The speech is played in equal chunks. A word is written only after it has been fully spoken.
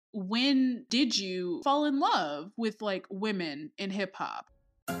when did you fall in love with like women in hip hop?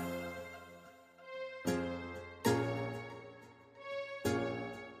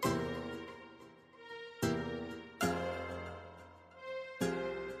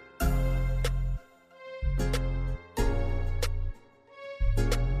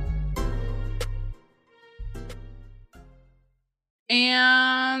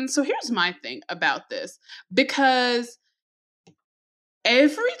 And so here's my thing about this, because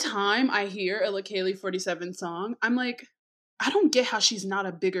every time I hear a Leikeli 47 song, I'm like, I don't get how she's not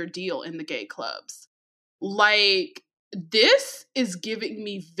a bigger deal in the gay clubs. Like, this is giving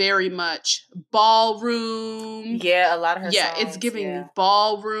me very much ballroom. Yeah, a lot of her songs. Yeah, it's giving me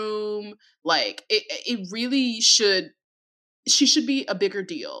ballroom. Like, it really should, she should be a bigger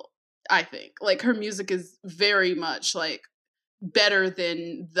deal, I think. Like, her music is very much, like, better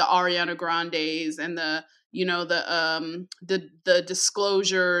than the Ariana Grandes and the, you know, the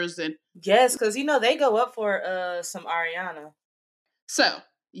Disclosures and yes, because you know they go up for some Ariana. So,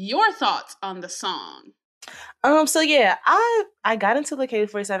 your thoughts on the song? So yeah, I got into Leikeli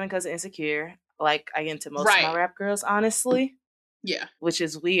 47 because of Insecure. Like I get into most of my rap girls, honestly. Yeah, which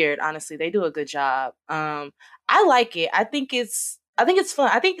is weird. Honestly, they do a good job. I like it. I think it's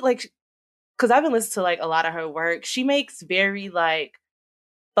fun. I think like because I've been listening to like a lot of her work. She makes very like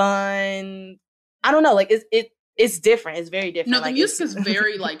fun. I don't know. Like it's different. It's very different. No, the like, music is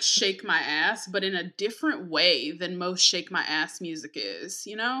very like shake my ass, but in a different way than most shake my ass music is.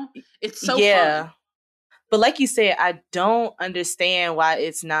 You know, it's so fun. But like you said, I don't understand why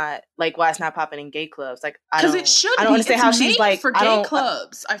it's not popping in gay clubs. Like because it should. I don't understand how she's like for gay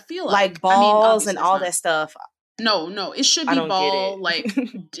clubs. I feel like balls and all that stuff. No, it should be ball, like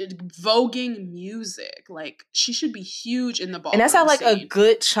voguing music. Like she should be huge in the ball. And that's how like a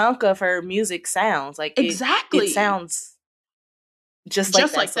good chunk of her music sounds. Like exactly, it sounds just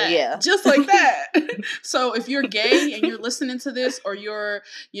like that. So, yeah, just like that. So if you're gay and you're listening to this, or you're,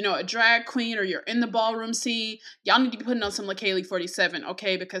 you know, a drag queen, or you're in the ballroom scene, y'all need to be putting on some Leikeli 47,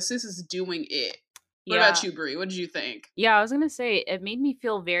 okay? Because this is doing it. What about you, Brie? What did you think? Yeah, I was going to say, it made me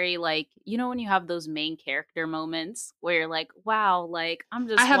feel very like, you know, when you have those main character moments where you're like, wow, like, I'm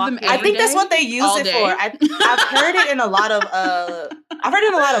just walking. I think that's what they use it for. I've heard it in a lot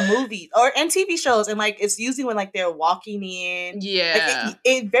of movies or and TV shows, and like it's usually when like they're walking in. Yeah. Like,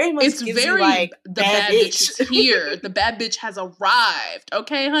 it very much gives you like the bad bitch is here. The bad bitch has arrived.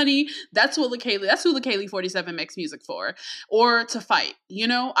 Okay, honey? That's who Leikeli 47 makes music for. Or to fight, you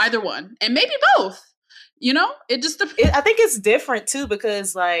know? Either one. And maybe both. You know, it just depends. I think it's different too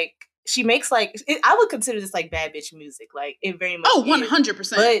because like she makes like I would consider this like bad bitch music. Like it very much. Oh,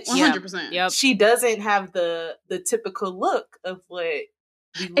 100%. But 100%. Yeah, she doesn't have the typical look of what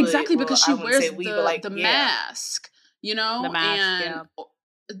we would, exactly because she wears the mask. You know, the mask. And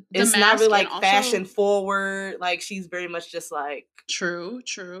it's not really like fashion forward. Like she's very much just like true.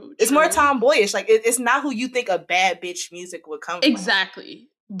 It's more tomboyish. Like it's not who you think a bad bitch music would come from. Exactly.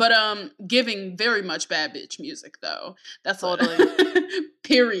 But giving very much bad bitch music though. That's totally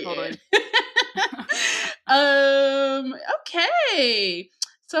period. Totally. Okay.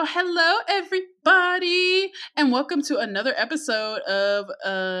 So hello everybody and welcome to another episode of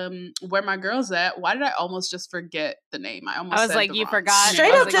Where My Girls At. Why did I almost just forget the name? I was like, you forgot.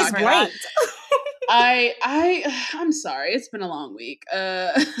 Straight up just blanked. I'm sorry. It's been a long week.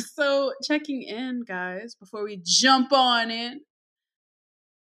 So checking in, guys, before we jump on in.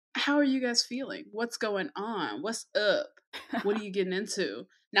 How are you guys feeling? What's going on? What's up? What are you getting into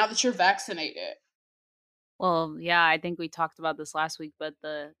now that you're vaccinated? Well, yeah, I think we talked about this last week, but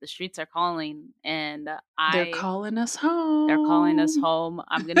the streets are calling, and they're calling us home. They're calling us home.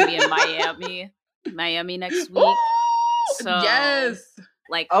 I'm gonna be in Miami next week. Ooh, so yes,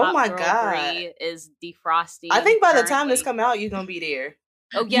 like oh my god, Brie is defrosting. I think by the time this come out, you're gonna be there.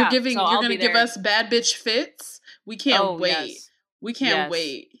 Oh yeah, you're gonna give us bad bitch fits. We can't wait. Yes. We can't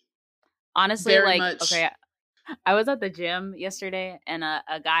wait. Honestly, very like much. Okay, I was at the gym yesterday, and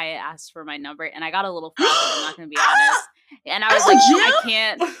a guy asked for my number, and I got a little frazzled. I'm not gonna be honest. And I was like, I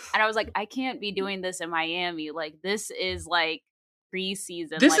can't. And I was like, I can't be doing this in Miami. Like this is like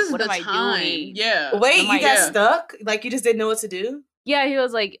preseason. This like, is what the am I time. doing? Yeah. Wait, you got stuck? Like you just didn't know what to do? Yeah, he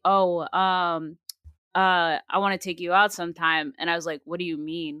was like, oh, I want to take you out sometime, and I was like, what do you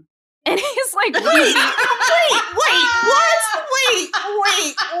mean? And he's like, what do you mean?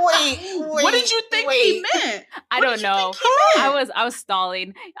 What did you think he meant? I don't know. I was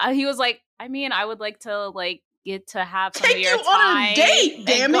stalling. He was like, I mean, I would like to like get to have some of your time. On a date,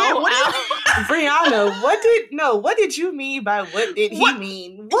 damn it. Brianna, what did you mean by what did he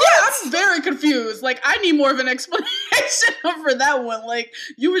mean? What? Yeah, I'm very confused. Like, I need more of an explanation. for that one. Like,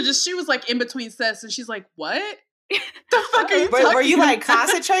 she was like in between sets, and she's like, "What? The fuck are you talking Were you like about?"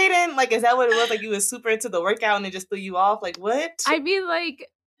 concentrating? Like, is that what it was? Like, you was super into the workout and it just threw you off? Like, what? I mean, like,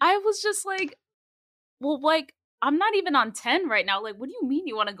 I was just like, well, like, I'm not even on 10 right now. Like, what do you mean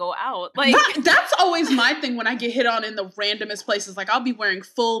you want to go out? Like, that's always my thing when I get hit on in the randomest places. Like, I'll be wearing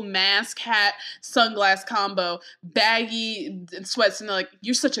full mask, hat, sunglass combo, baggy sweats, and they're like,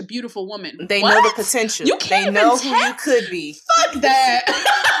 "You're such a beautiful woman." They What? know the potential. You can't they know even who you could be. Fuck that.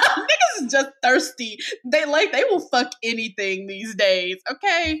 Niggas is just thirsty. They will fuck anything these days.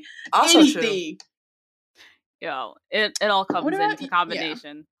 Okay, Also anything. Yo, it all comes into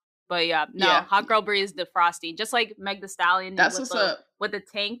combination. Yeah. But yeah, no, Hot Girl Breeze defrosting, just like Meg Thee Stallion. That's what's up. With the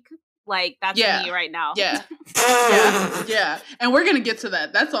tank, like that's me right now. Yeah, yeah. And we're gonna get to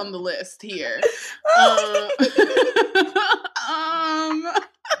that. That's on the list here.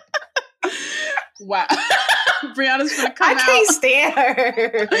 Wow, Brianna's gonna come out. I can't stand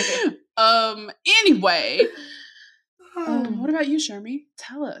her. Anyway. What about you, Shermie?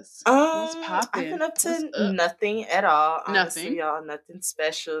 Tell us. What's popping? I've been up to nothing at all. Nothing, honestly, y'all. Nothing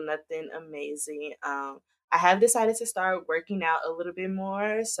special. Nothing amazing. I have decided to start working out a little bit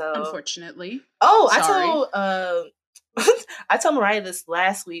more. So, unfortunately, I told Mariah this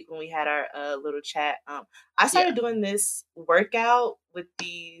last week when we had our little chat. I started doing this workout with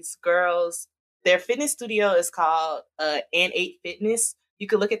these girls. Their fitness studio is called N8 Fitness. You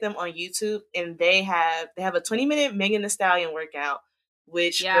can look at them on YouTube, and they have a 20-minute Megan Thee Stallion workout.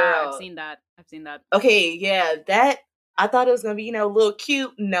 Which girl, I've seen that. Okay, yeah, that I thought it was gonna be a little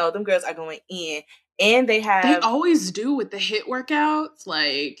cute. No, them girls are going in, and they always do with the HIIT workouts.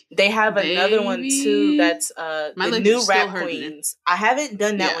 Like they have another one too. That's the new Rap Queens. I haven't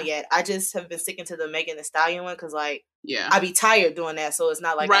done that one yet. I just have been sticking to the Megan Thee Stallion one because I be tired doing that, so it's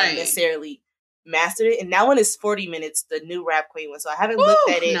not like I necessarily mastered it. And that one is 40 minutes, the new Rap Queen one. So I haven't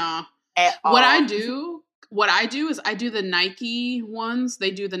looked at it at all. What I do is I do the Nike ones. They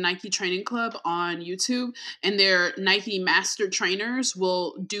do the Nike Training Club on YouTube, and their Nike master trainers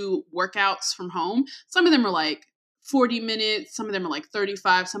will do workouts from home. Some of them are like 40 minutes. Some of them are like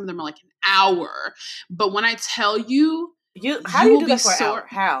 35. Some of them are like an hour. But when I tell you, how do you do that for an hour?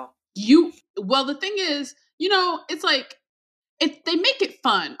 How? Well, the thing is, it's like, they make it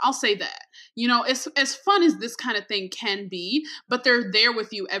fun. I'll say that. As fun as this kind of thing can be, but they're there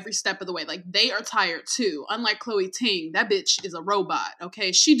with you every step of the way. Like, they are tired too. Unlike Chloe Ting, that bitch is a robot.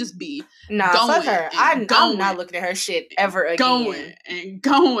 Okay, she just be fuck her. I'm not looking at her shit ever again. Going and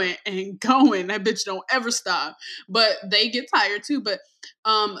going and going. That bitch don't ever stop. But they get tired too. But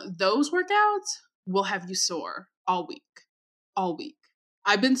those workouts will have you sore all week. All week.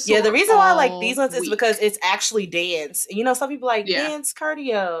 I've been sore the reason why I like these ones is because it's actually dance. Some people like dance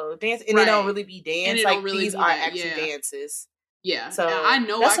cardio, dance, and they don't really be dance. Like these are actually dances. Yeah. So I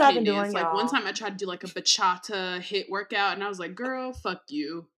know that's I what I've can been dance. doing, like one time I tried to do like a bachata HIIT workout, and I was like, "Girl, fuck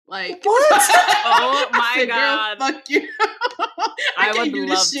you!" Like what? Oh my god, girl, fuck you! I would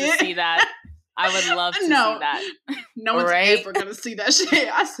love to see that. I would love to see that. No one's ever gonna see that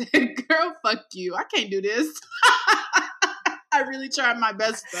shit. I said, "Girl, fuck you! I can't do this." I really tried my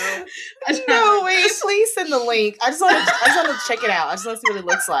best though. No, wait, please send the link. I just want to check it out. I just want to see what it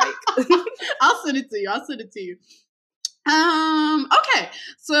looks like. I'll send it to you. Okay,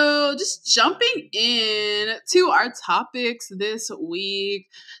 so just jumping in to our topics this week.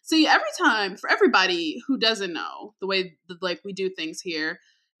 See, for everybody who doesn't know the way we do things here,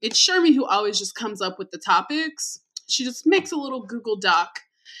 it's Shermie who always just comes up with the topics. She just makes a little Google Doc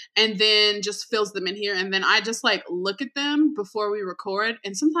and then just fills them in here. And then I just look at them before we record.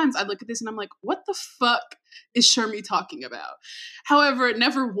 And sometimes I look at this and I'm like, what the fuck is Shermie talking about? However,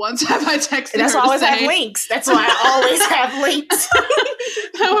 never once have I texted her. That's why I always have links. That's why I always have links.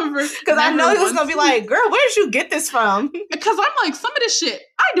 However, because I know he was going to be like, girl, where did you get this from? Because I'm like, some of this shit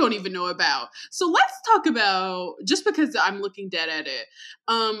I don't even know about. So let's talk about, just because I'm looking dead at it,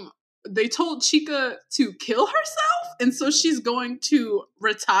 they told Chika to kill herself, and so she's going to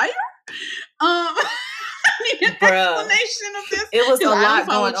retire. I need an explanation of this. It was a lot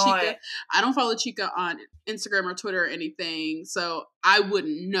going on. I don't follow Chika on Instagram or Twitter or anything, so I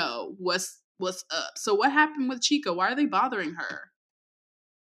wouldn't know what's up. So what happened with Chika? Why are they bothering her?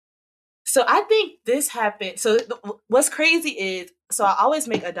 So I think this happened. So what's crazy is, so I always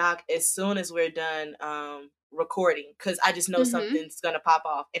make a doc as soon as we're done recording, because I just know something's gonna pop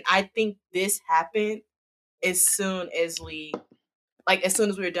off, and I think this happened as soon as we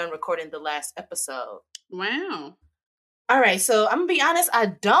were done recording the last episode. Wow. All right, so I'm gonna be honest, I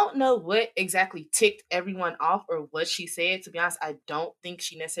don't know what exactly ticked everyone off or what she said. To be honest, I don't think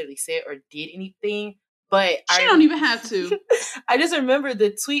she necessarily said or did anything, But she don't even have to. I just remember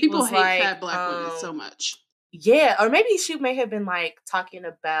the tweet People was hate like, fat black women so much. Yeah, or maybe she may have been like talking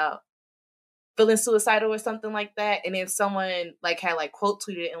about feeling suicidal or something like that, and then someone like had like quote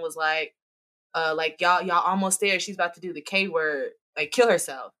tweeted and was like y'all almost there. She's about to do the K word, like kill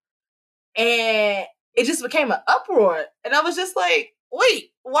herself, and it just became an uproar. And I was just like,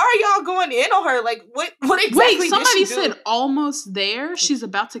 wait, why are y'all going in on her? Like, what exactly? Wait, somebody did she do? said almost there. She's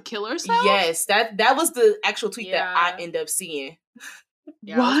about to kill herself. Yes, that was the actual tweet that I end up seeing.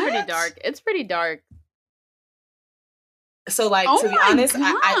 Yeah, it's pretty dark. It's pretty dark. So, like, to be honest,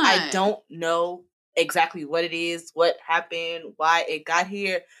 I don't know exactly what it is, what happened, why it got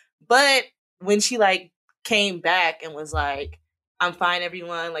here. But when she, like, came back and was like, I'm fine,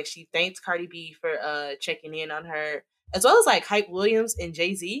 everyone. Like, she thanked Cardi B for checking in on her. As well as, like, Hype Williams and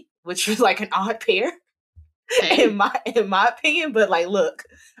Jay-Z, which was, like, an odd pair. Hey. in my opinion. But, like, look,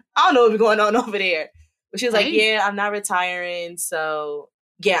 I don't know what's going on over there. But she was like, yeah, I'm not retiring. So,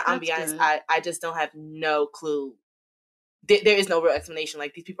 yeah, I'm be honest, I just don't have no clue. There is no real explanation.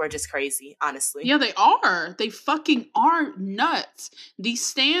 Like, these people are just crazy, honestly. Yeah, they are. They fucking are nuts. These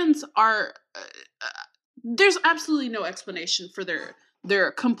stands are... there's absolutely no explanation for their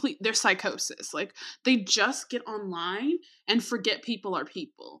psychosis. Like, they just get online and forget people are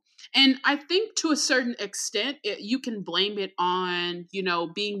people. And I think to a certain extent, you can blame it on,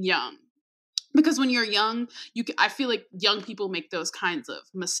 being young. Because when you're young, I feel like young people make those kinds of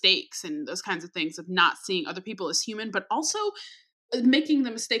mistakes and those kinds of things of not seeing other people as human, but also making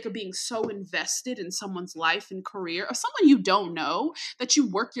the mistake of being so invested in someone's life and career of someone you don't know that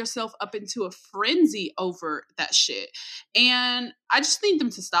you work yourself up into a frenzy over that shit. And I just need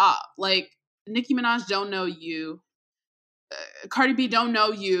them to stop. Like, Nicki Minaj don't know you. Cardi B don't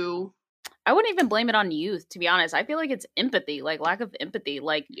know you. I wouldn't even blame it on youth, to be honest. I feel like it's empathy, like lack of empathy.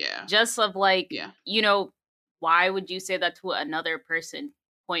 Like, just of like, why would you say that to another person,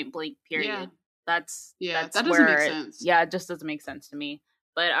 point blank, period? Yeah. That's that doesn't make sense. Yeah, it just doesn't make sense to me.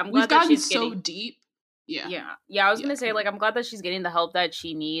 But I'm glad that she's so deep. Yeah. I was gonna say, like, I'm glad that she's getting the help that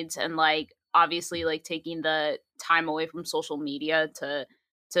she needs, and like obviously like taking the time away from social media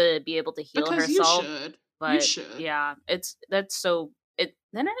to be able to heal because herself. You should. But you should. Yeah, it's so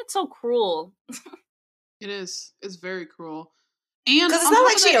so cruel. It is. It's very cruel. And because it's not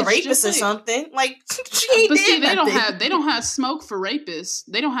like she a rapist or something. Like, she but did see, nothing. they don't have smoke for rapists.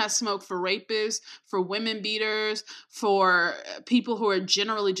 They don't have smoke for rapists, for women beaters, for people who are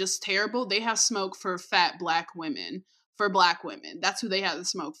generally just terrible. They have smoke for fat black women. For black women, that's who they have the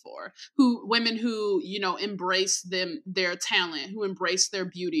smoke for. Women who embrace their talent, who embrace their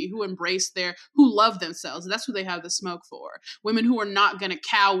beauty, who love themselves. That's who they have the smoke for. Women who are not gonna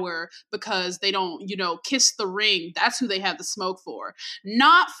cower because they don't kiss the ring. That's who they have the smoke for.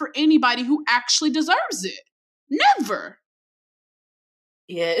 Not for anybody who actually deserves it. Never.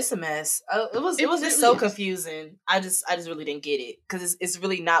 Yeah, it's a mess. It was just really so confusing. I just really didn't get it because it's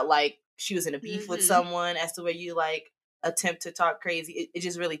really not like she was in a beef with someone as to where you like attempt to talk crazy. It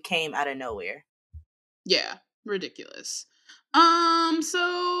just really came out of nowhere. Yeah, ridiculous.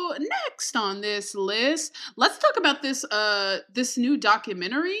 So next on this list, let's talk about this new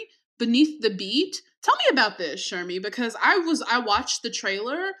documentary, Beneath the Beat. Tell me about this, Shermie, because I watched the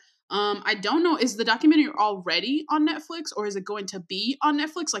trailer. I don't know, is the documentary already on Netflix or is it going to be on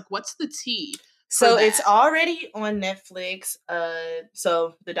Netflix? Like, what's the tea? So it's already on Netflix.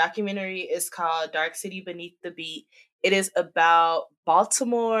 So the documentary is called Dark City Beneath the Beat. It is about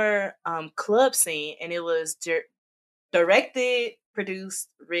Baltimore club scene, and it was directed, produced,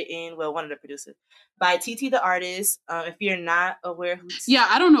 written, one of the producers, by TT the Artist. If you're not aware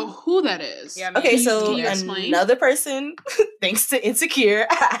I don't know who that is. Yeah, okay, so another person, thanks to Insecure,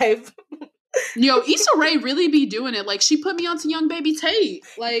 Issa Rae really be doing it. Like, she put me onto Young Baby Tate.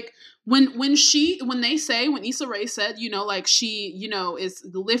 Like, when Issa Rae said, like, she, is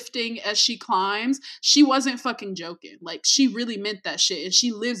lifting as she climbs, she wasn't fucking joking. Like, she really meant that shit, and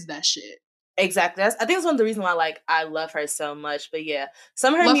she lives that shit. Exactly. I think that's one of the reasons why, like, I love her so much. But yeah,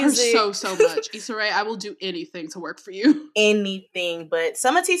 some of her music, her so much. Issa Rae, I will do anything to work for you. Anything. But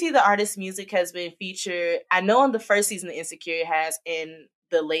some of TT the Artist music has been featured. I know on the first season of Insecure, it has in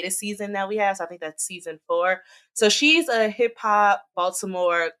the latest season that we have. So I think that's season 4. So she's a hip hop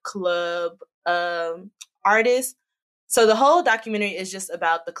Baltimore club artist. So the whole documentary is just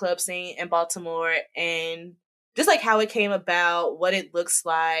about the club scene in Baltimore and just like how it came about, what it looks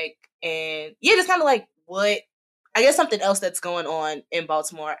like, and yeah, just kind of like what, I guess something else that's going on in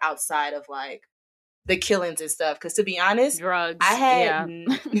Baltimore outside of like the killings and stuff. Because to be honest, drugs. I had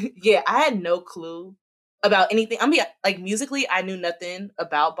I had no clue about anything. I mean, like musically, I knew nothing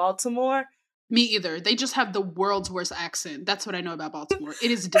about Baltimore, Me either. They just have the world's worst accent. That's what I know about Baltimore.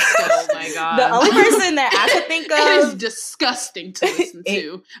 It is disgusting. Oh my god. The only person that I could think of, it is disgusting to listen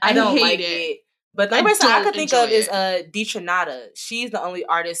to. I don't hate like it. But the only person I could think of is Deetranada. She's the only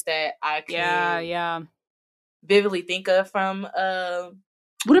artist that I can vividly think of from.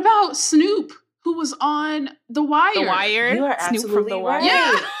 What about Snoop, who was on The Wire? The Wire. You are Snoop absolutely from The Wire. right.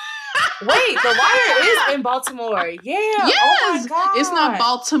 Yeah. Wait, The Wire is in Baltimore. Yeah. Yes. Oh my God. It's not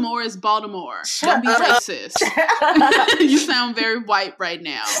Baltimore, it's Baltimore. Shut Don't be up. racist. You sound very white right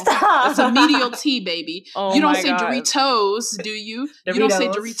now. Stop. It's a medial T, baby. Oh you don't my say God. Doritos, do you? Doritos. You don't say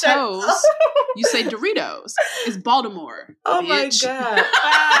Shut Doritos. up. You say Doritos. It's Baltimore. Oh bitch. my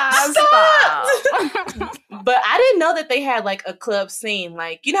God. Stop. But I didn't know that they had like a club scene.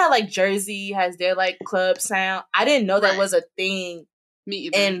 Like, you know how like Jersey has their like club sound? I didn't know that Right. was a thing Me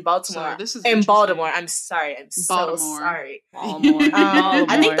either. in Baltimore. So this is in interesting. Baltimore. I'm sorry. I'm Baltimore. so sorry. Baltimore.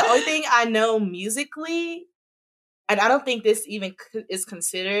 I think the only thing I know musically, and I don't think this even is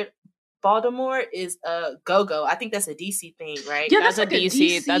considered Baltimore, is Go-Go. I think that's a DC thing, right? Yeah, That's that's a like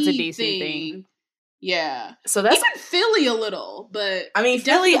DC that's a DC thing. Yeah. So that's, Even Philly a little, but I mean,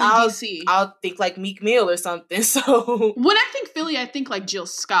 Philly, definitely DC. I'll think like Meek Mill or something. So When I think Philly, I think like Jill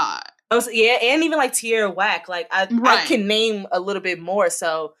Scott. yeah, and even like Tierra Whack. Like I Right. can name a little bit more.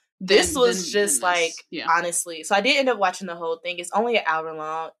 So this was just like honestly. So I did end up watching the whole thing. It's only an hour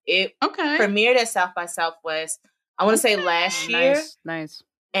long. It Okay. premiered at South by Southwest. I want to say last year. Nice.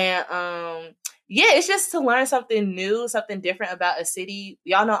 And yeah, it's just to learn something new, something different about a city.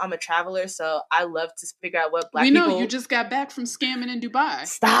 Y'all know I'm a traveler, so I love to figure out what Black we people. know you just got back from scamming in Dubai.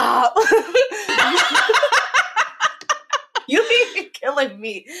 Stop. You be killing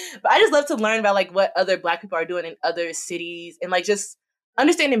me. But I just love to learn about like what other Black people are doing in other cities and like just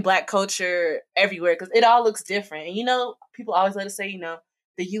understanding Black culture everywhere because it all looks different. And you know, people always let us say, you know,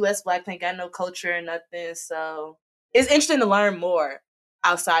 the US Black ain't got no culture and nothing. So it's interesting to learn more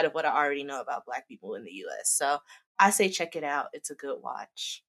outside of what I already know about Black people in the US. So I say check it out. It's a good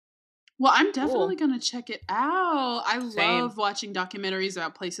watch. Well, I'm definitely going to check it out. I Same. love watching documentaries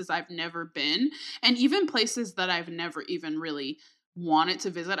about places I've never been and even places that I've never even really wanted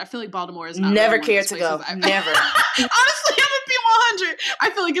to visit. I feel like Baltimore is not Never really one of cared those to go. places Never. Honestly, I'm gonna be 100. I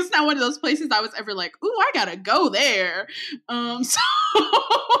feel like it's not one of those places I was ever like, ooh, I gotta go there. So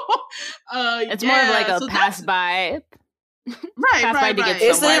It's more of like a pass by. Right. to get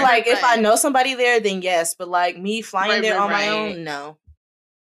It's somewhere. like if I know somebody there, then yes. But like me flying there on my right. own, no.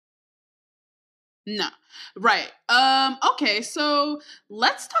 No. Right. Okay, so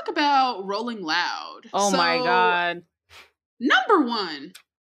let's talk about Rolling Loud. Oh my So, God. Number one,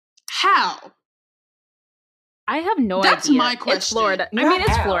 how? I have no That's idea. my It's question. Florida. I Not mean, it's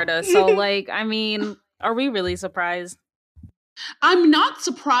how. Florida. So, like, I mean, are we really surprised? I'm not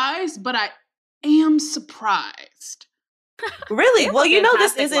surprised, but I am surprised. Really? They have Well, a you know,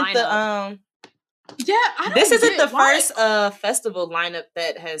 this fantastic isn't the lineup. Yeah, I don't this isn't get the why- first festival lineup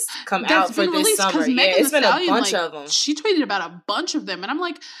that has come that's out for been this released, 'cause summer. Yeah, Megan it's Thee been a Stallion, bunch like, of them. She tweeted about a bunch of them, and I'm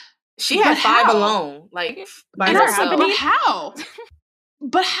like, She but had 5 how? alone, like by and I'm herself. like, but how?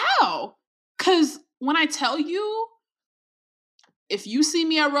 But how? Because when I tell you, if you see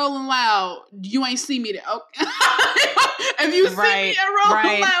me at Rolling Loud, you ain't see me there. Okay. If you see me at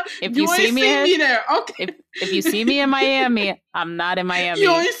Rolling Loud, If you you ain't see see me me there. Okay. If you see me in Miami, I'm not in Miami.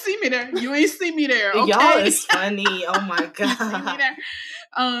 You ain't see me there. You ain't see me there. Okay. Y'all is funny. Oh my You see me God. there. You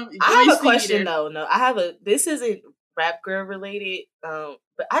I ain't have a see me question there. though. No, I have a. This isn't Rap Girl related. But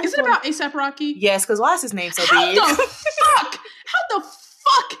I Is just it wanna- about ASAP Rocky? Yes, because why is his name so How big? the fuck? How the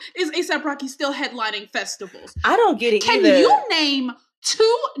fuck is ASAP Rocky still headlining festivals? I don't get it Can either. you name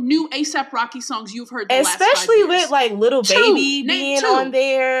 2 new ASAP Rocky songs you've heard the last 5 Especially years? with like Little 2. Baby Name being 2. on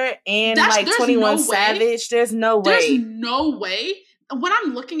there and like there's 21 no way. Savage. There's no There's way. no way. When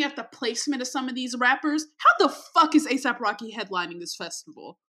I'm looking at the placement of some of these rappers, how the fuck is ASAP Rocky headlining this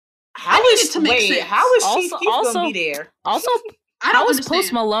festival? How I need is it to make wait? sense. How is Chief Also- Keef also- gonna be there? Also, I don't how is understand.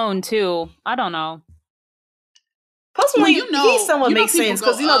 Post Malone too? I don't know. Post Well, Malone, you know- he somewhat you know makes people sense go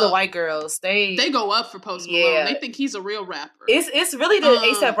because you know the up. white girls. They They go up for Post Malone. Yeah. They think he's a real rapper. It's really the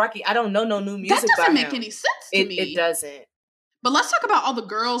ASAP Rocky. I don't know no new music. that doesn't by make him. any sense to me. It doesn't. But let's talk about all the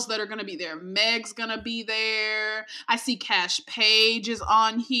girls that are going to be there. Meg's going to be there. I see Cash Page is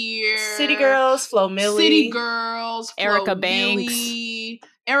on here. City Girls, Flo Milli, City Girls, Flo Erica Banks. Milli,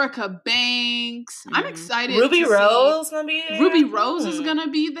 Erica Banks. I'm Mhm. excited. Ruby to see- Rose gonna be there. Ruby Rose is gonna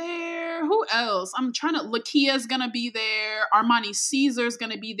be there. Who else? I'm trying to. Lakia's gonna be there. Armani Caesar's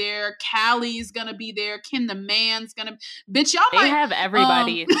gonna be there. Callie's gonna be there. Ken the Man's gonna. Bitch, y'all They might. have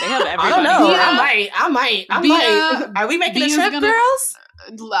everybody. They have everybody. I don't know. Bia- I might. Bia- Are we making Bia's a trip, gonna- girls?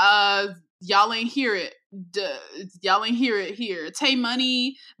 y'all ain't hear it. Y'all ain't hear it here. Tay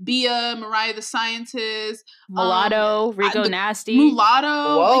Money, Bia, Mariah the Scientist, Mulatto, Rico Nasty. Mulatto,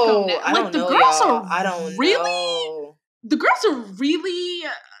 Whoa, Rico I don't know, the girls y'all. are I don't really, know. The girls are really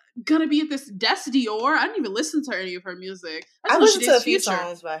gonna be at this Des Dior. I didn't even listen to any of her music. I listened to a few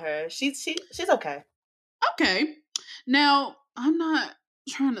songs by her. She's okay. Okay. Now, I'm not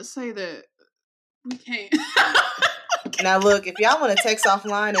trying to say that we can't. Now, look, if y'all want to text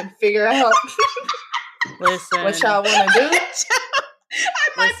offline and figure out Listen, what y'all want to do, I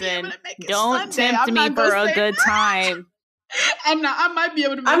might be able to make it don't Sunday. tempt me for a good time. I might be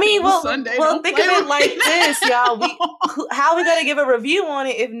able to make it Sunday. Well, think of it like this, y'all. How are we gonna give a review on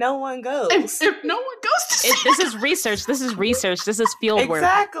it if no one goes? If no one goes to this is research. This is research. This is field work.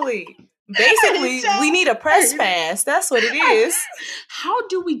 Exactly. Basically, we need a press pass. That's what it is. How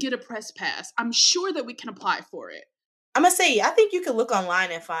do we get a press pass? I'm sure that we can apply for it. I'm gonna say, I think you could look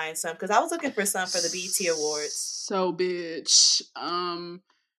online and find some, because I was looking for some for the BET Awards. So, bitch,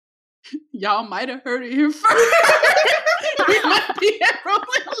 y'all might have heard it here first. We might be at Rolling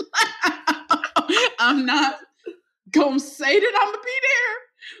Loud. I'm not gonna say that I'm gonna be there,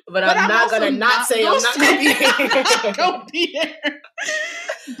 but I'm not gonna not say I'm not gonna be there. I'm gonna be there.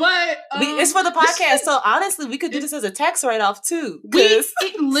 But it's for the podcast, so honestly, we could do this as a tax write-off too.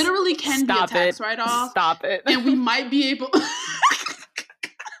 It literally can be a tax write-off. Stop it. And we might be able. I'm gonna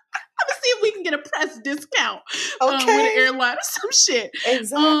see if we can get a press discount with an airline or some shit.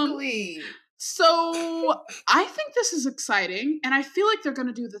 Exactly. So I think this is exciting, and I feel like they're going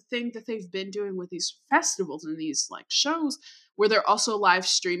to do the thing that they've been doing with these festivals and these like shows, where they're also live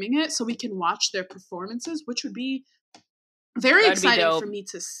streaming it, so we can watch their performances, which would be very exciting for me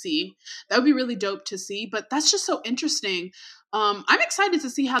to see. That would be really dope to see, but that's just so interesting. I'm excited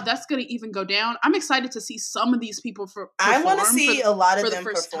to see how that's going to even go down. I'm excited to see some of these people perform. I want to see a lot of them for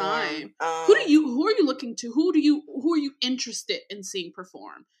the first perform. time. Who are you looking to? Who are you interested in seeing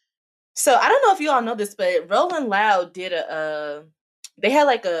perform? So I don't know if you all know this, but Rolling Loud did they had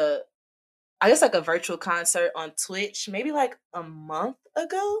like a virtual concert on Twitch maybe like a month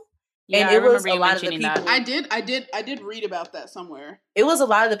ago. Yeah, and it was a lot of the people. That. I did read about that somewhere. It was a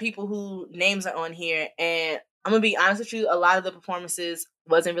lot of the people who names are on here, and I'm gonna be honest with you, a lot of the performances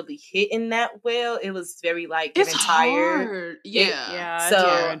wasn't really hitting that well. It was very like getting tired. Yeah.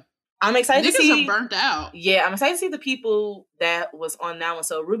 So I'm excited to see. Niggas are burnt out. Yeah, I'm excited to see the people that was on that one.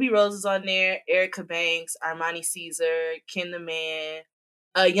 So Ruby Rose is on there, Erica Banks, Armani Caesar, Ken the Man,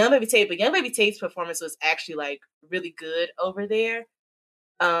 Young Baby Tate. But Young Baby Tate's performance was actually like really good over there.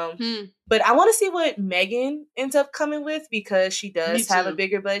 But I want to see what Megan ends up coming with, because she does have a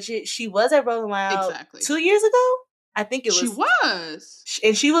bigger budget. She was at Rolling Loud 2 years ago. I think it was. She was.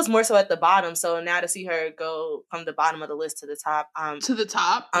 And she was more so at the bottom. So now to see her go from the bottom of the list to the top. I'm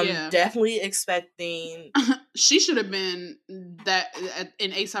definitely expecting. She should have been that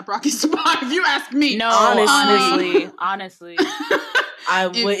in A$AP Rocky's spot, if you ask me. No, honestly. I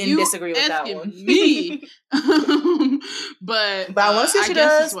wouldn't disagree with that one. Me. But I want to see what she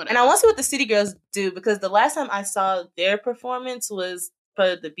does. And I want to see what the City Girls do, because the last time I saw their performance was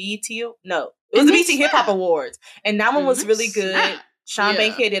for the BET. No, it was the BET Hip Hop Awards. And that one was really good. Sean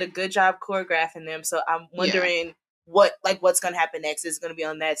Bankhead did a good job choreographing them. So I'm wondering what's going to happen next. Is it going to be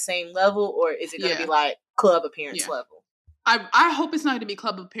on that same level, or is it going to be like club appearance level? I hope it's not going to be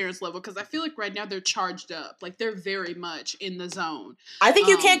club appearance level, because I feel like right now they're charged up. Like, they're very much in the zone. I think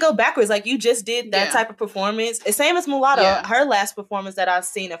you can't go backwards. Like, you just did that type of performance. It's same as Mulatto. Yeah. Her last performance that I've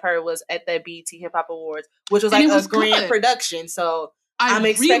seen of her was at that BET Hip Hop Awards, which was like a grand production. So I'm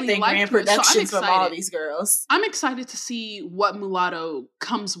expecting really grand productions from all these girls. I'm excited to see what Mulatto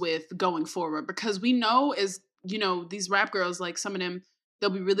comes with going forward, because we know, as you know, these rap girls, like some of them,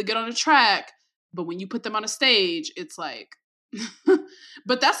 they'll be really good on a track, but when you put them on a stage, it's like,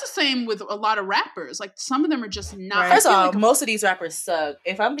 but that's the same with a lot of rappers. Like, some of them are just not. First of all, most of these rappers suck.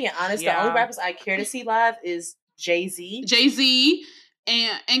 If I'm being honest, the only rappers I care to see live is Jay-Z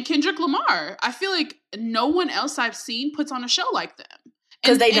and Kendrick Lamar. I feel like no one else I've seen puts on a show like them.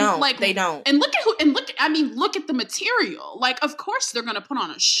 Because they don't. And look at the material. Like, of course they're gonna put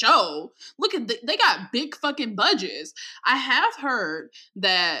on a show. They got big fucking budgets. I have heard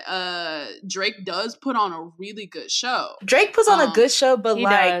that Drake does put on a really good show. Drake puts on a good show, but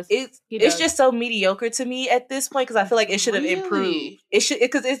like it's just so mediocre to me at this point, because I feel like it should have improved. It should,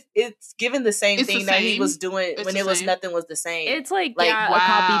 because it's given the same thing that he was doing when it was nothing was the same. It's like a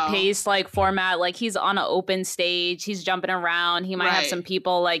copy paste like format. Like, he's on an open stage, he's jumping around, he might have some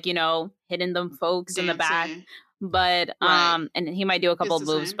people like, you know, hitting them folks in the back, but and he might do a couple of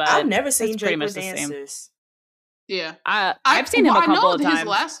moves, but I've never seen Drake with dancers. Yeah, I've seen him a couple of times. His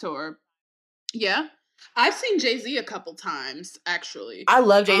last tour. Yeah. I've seen Jay-Z a couple times, actually. I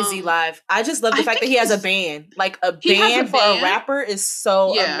love Jay-Z live. I just love the fact that he has a band. Like, a band for a rapper is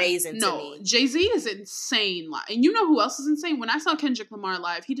so amazing to me. Jay-Z is insane live. And you know who else is insane? When I saw Kendrick Lamar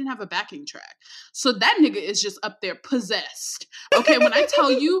live, he didn't have a backing track. So that nigga is just up there possessed. Okay, when I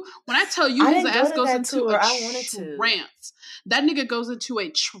tell you his ass goes into a trance. That nigga goes into a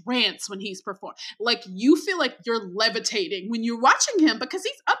trance when he's performing. Like, you feel like you're levitating when you're watching him because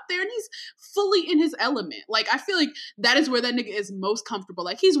he's up there and he's fully in his element. Like, I feel like that is where that nigga is most comfortable.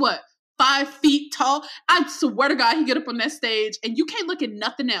 Like, he's 5 feet tall? I swear to God, he get up on that stage and you can't look at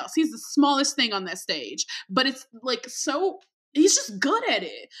nothing else. He's the smallest thing on that stage. But it's like he's just good at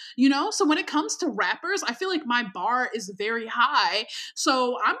it, you know? So when it comes to rappers, I feel like my bar is very high.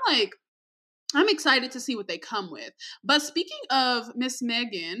 So I'm excited to see what they come with. But speaking of Miss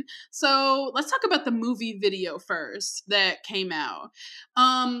Megan, so let's talk about the movie video first that came out.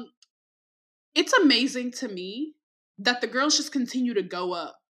 It's amazing to me that the girls just continue to go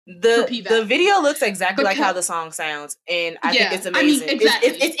up. The video looks exactly like how the song sounds, and I think it's amazing. I mean,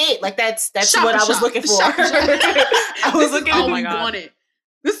 exactly. It's it. Like, that's what I was looking for. I was looking for. All we wanted.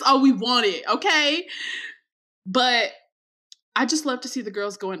 This is all we wanted. Okay, but I just love to see the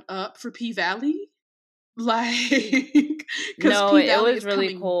girls going up for P Valley. Like, no, it was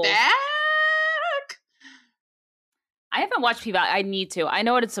really cool. Back. I haven't watched P Valley. I need to. I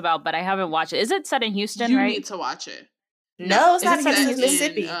know what it's about, but I haven't watched it. Is it set in Houston? Right? You need to watch it. No, it's not set in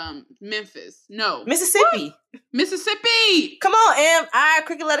Mississippi. Memphis. No. Mississippi. What? Mississippi. Come on, M. I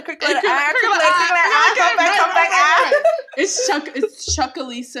cricket letter, cricket letter, I cricket letter, come back, I. It's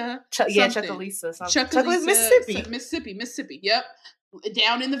Chucalissa. Chucalissa, Mississippi. Yep.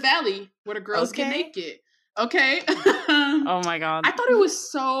 Down in the valley where the girls get naked. Okay. Oh my God. I thought it was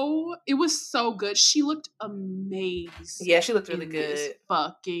so good. She looked amazing. Yeah, she looked really good. This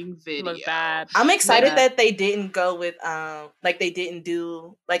fucking video. Looked bad. I'm excited that they didn't go with they didn't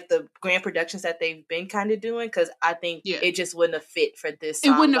do like the grand productions that they've been kind of doing, because I think it just wouldn't have fit for this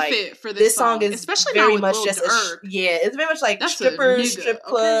song. It wouldn't have fit for this song. This song is especially very much just it's very much like that's strip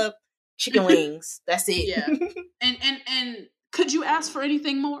club, chicken wings. That's it. Yeah. And could you ask for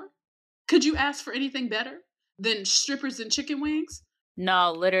anything more? Could you ask for anything better than strippers and chicken wings?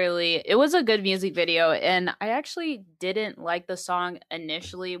 No, literally. It was a good music video, and I actually didn't like the song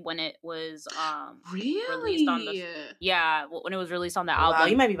initially when it was released on when it was released on the album. Wow,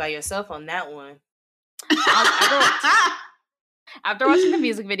 you might be by yourself on that one. After watching the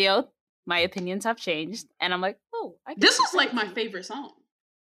music video, my opinions have changed, and I'm like, this was like my favorite song.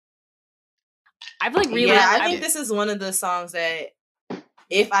 I've really I think this is one of the songs that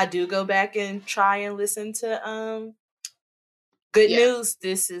if I do go back and try and listen to Good News,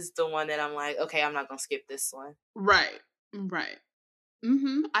 this is the one that I'm like, okay, I'm not gonna skip this one. Right.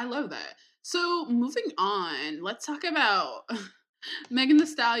 Mm-hmm. I love that. So moving on, let's talk about Megan Thee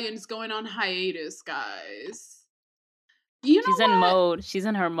Stallion's going on hiatus, guys. You know she's in mode. She's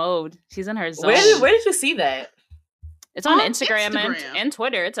in her mode. She's in her zone. Where did you see that? It's on Instagram. And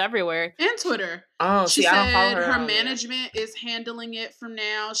Twitter. It's everywhere. And Twitter. Oh, she said I don't follow her management is handling it from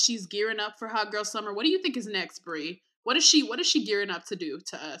now. She's gearing up for Hot Girl Summer. What do you think is next, Brie? What is she gearing up to do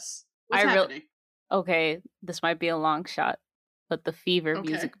to us? What's happening? Okay, this might be a long shot, but the Fever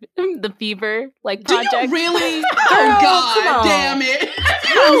music, the Fever project. Do you really? Oh God, damn it!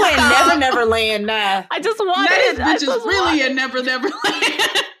 You in Never Land now. I just wanted. That bitch is really in Never Land.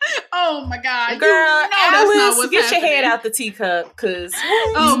 Oh my God, girl! Alice, get your head out the teacup, cause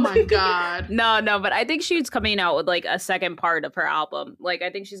oh my God, no, but I think she's coming out with like a second part of her album. Like, I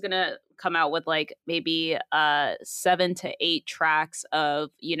think she's gonna come out with like maybe 7 to 8 tracks of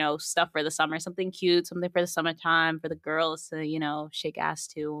stuff for the summer, something cute, something for the summertime for the girls to shake ass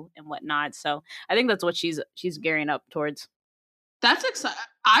to and whatnot. So I think that's what she's gearing up towards. That's exciting.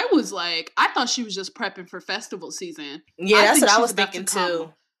 I thought she was just prepping for festival season. Yeah, that's what I was thinking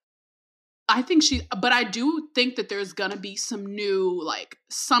too. But I do think that there's gonna be some new like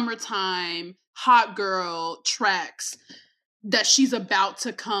summertime hot girl tracks that she's about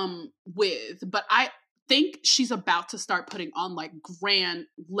to come with. But I think she's about to start putting on like grand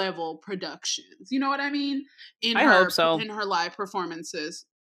level productions. You know what I mean? I hope so. In her live performances.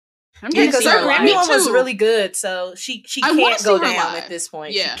 Because her Grammy one was really good, so she can't go down at this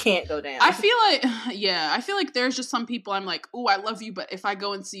point. Yeah. She can't go down. I feel like there's just some people I'm like, oh, I love you, but if I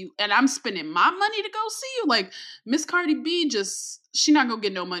go and see you, and I'm spending my money to go see you, like Miss Cardi B, she not gonna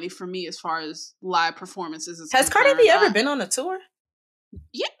get no money from me as far as live performances. Has Cardi B ever been on a tour?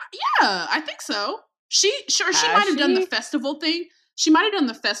 Yeah, I think so. She might have done the festival thing. She might have done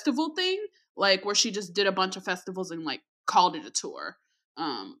the festival thing, like where she just did a bunch of festivals and like called it a tour.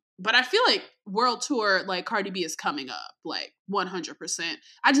 But I feel like world tour, like Cardi B is coming up, like 100%.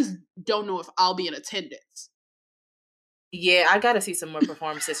 I just don't know if I'll be in attendance. Yeah, I gotta see some more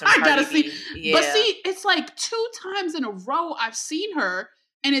performances from I Cardi gotta see. B. Yeah. But see, it's like 2 times in a row I've seen her,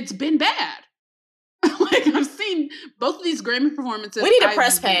 and it's been bad. Like, I've seen both of these Grammy performances. We need a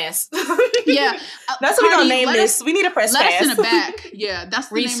press pass. Yeah. That's what we're gonna name this. We need a press pass. Let us in the back. Yeah, that's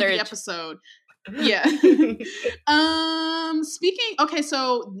the name of the episode. Yeah. Okay,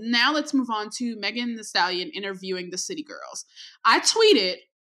 so now let's move on to Megan Thee Stallion interviewing the City Girls. I tweeted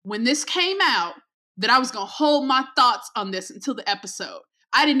when this came out that I was going to hold my thoughts on this until the episode.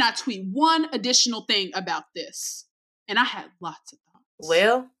 I did not tweet one additional thing about this. And I had lots of thoughts.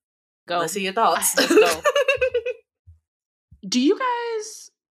 Well, let's see your thoughts. Let's go. Do you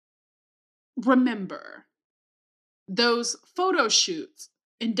guys remember those photo shoots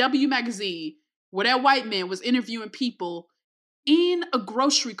in W Magazine where that white man was interviewing people in a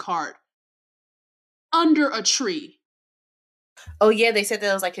grocery cart under a tree? Oh yeah, they said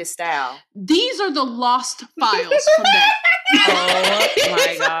that was like his style. These are the lost files from that. Oh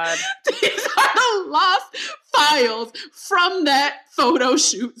my God. These are the lost files from that photo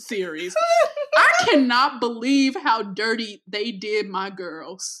shoot series. I cannot believe how dirty they did my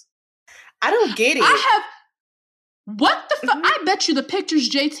girls. I don't get it. What the fuck? I bet you the pictures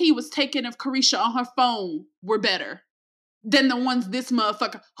JT was taking of Carisha on her phone were better than the ones this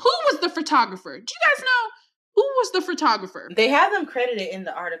motherfucker. Who was the photographer? Do you guys know? Who was the photographer? They have them credited in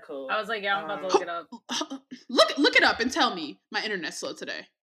the article. I was like, yeah, I'm about to look it up. Look it up and tell me. My internet's slow today.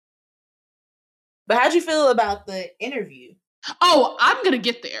 But how'd you feel about the interview? Oh, I'm gonna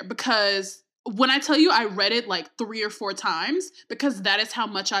get there because when I tell you I read it like 3 or 4 times because that is how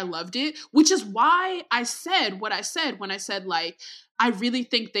much I loved it, which is why I said what I said when I said like, I really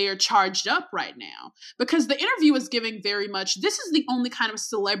think they are charged up right now because the interview is giving very much, this is the only kind of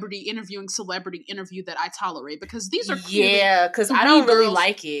celebrity interview that I tolerate because these are because I don't really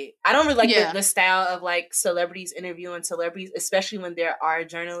like it. I don't really like the style of like celebrities interviewing celebrities, especially when there are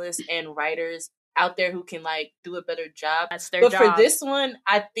journalists and writers out there who can like do a better job. That's their job. But for this one,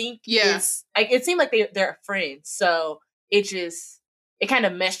 I think it's like it seemed like they're friends, so it kind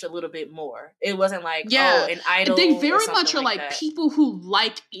of meshed a little bit more. It wasn't like an idol. They very much are like people who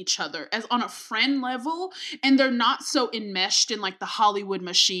like each other as on a friend level, and they're not so enmeshed in like the Hollywood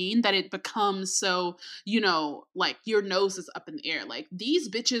machine that it becomes so, like your nose is up in the air. Like these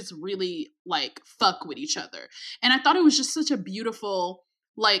bitches really like fuck with each other. And I thought it was just such a beautiful,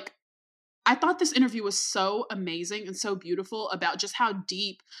 like, I thought this interview was so amazing and so beautiful about just how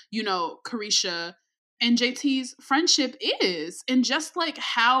deep, Carisha and JT's friendship is, and just like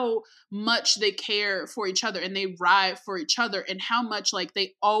how much they care for each other and they ride for each other and how much like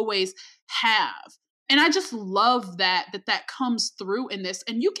they always have. And I just love that comes through in this.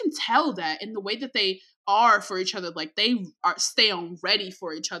 And you can tell that in the way that they are for each other. Like they stay on ready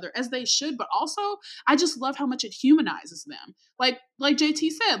for each other as they should. But also I just love how much it humanizes them. Like JT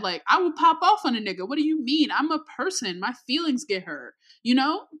said, like, I will pop off on a nigga. What do you mean? I'm a person. My feelings get hurt,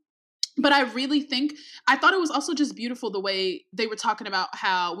 But I really think, I thought it was also just beautiful the way they were talking about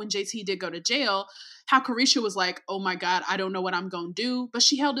how when JT did go to jail, how Carisha was like, oh my God, I don't know what I'm going to do. But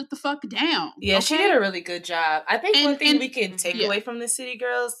she held it the fuck down. Yeah, okay? She did a really good job. I think one thing we can take away from the City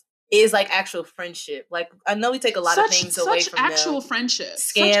Girls is like actual friendship. Like I know we take a lot of things away from actual them. Friendship.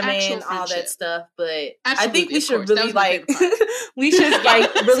 Scamming, all that stuff. But absolutely, I think we should really like, we should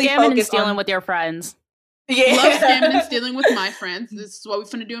like really scamming and stealing with your friends. Yeah. Love scamming and stealing with my friends. This is what we're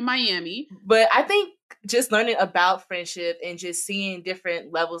finna do in Miami. But I think just learning about friendship and just seeing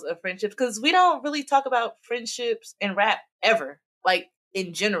different levels of friendships, because we don't really talk about friendships in rap ever, like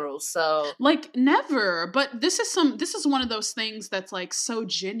in general. So like never. But this is one of those things that's like so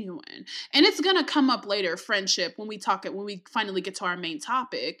genuine, and it's gonna come up later. Friendship when we finally get to our main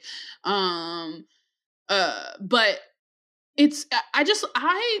topic. But it's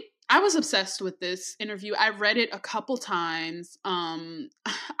I was obsessed with this interview. I read it a couple times.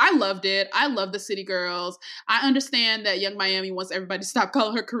 I loved it. I love the City Girls. I understand that Young Miami wants everybody to stop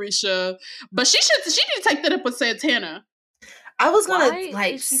calling her Carisha, but she need to take that up with Santana. I was gonna Why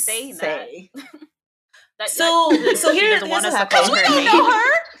is she saying that? So here's what happened. Because we don't know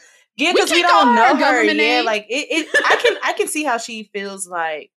her. Yeah, because we don't know her. Yeah, like I can see how she feels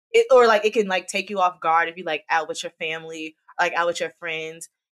like it, or like it can like take you off guard if you like out with your family, like out with your friends.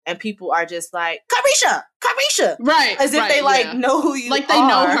 And people are just like, Carisha! Right. As if they like know who you like they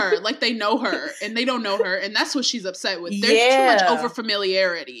know her. Like they know her and they don't know her. And that's what she's upset with. There's too much over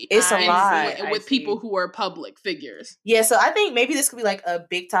familiarity. It's a lot. With people who are public figures. Yeah, so I think maybe this could be like a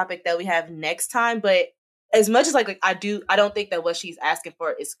big topic that we have next time. But as much as like I don't think that what she's asking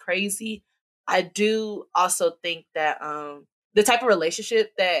for is crazy. I do also think that the type of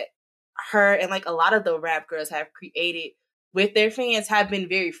relationship that her and like a lot of the rap girls have created with their fans have been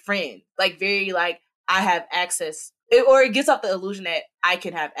very very like I have access, or it gives off the illusion that I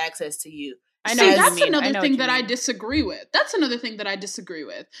can have access to you. I know. See, that's another thing that I disagree with. That's another thing that I disagree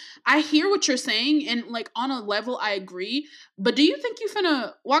with. I hear what you're saying, and like on a level, I agree. But do you think you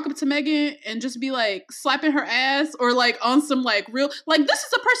finna walk up to Megan and just be like slapping her ass, or like on some like real like this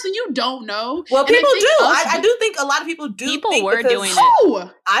is a person you don't know? Well, people do. I do think a lot of people do. People were doing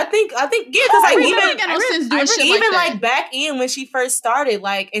it. I think yeah, because like even like back in when she first started,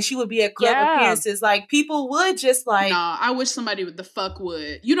 like, and she would be at club appearances, like people would just like. Nah, I wish somebody with the fuck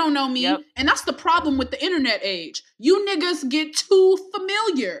would. You don't know me, and that's the problem with the internet age. You niggas get too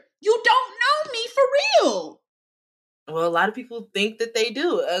familiar. You don't know me for real. Well, a lot of people think that they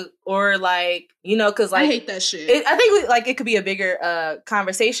do, or like, you know, because like I hate that shit. I think like it could be a bigger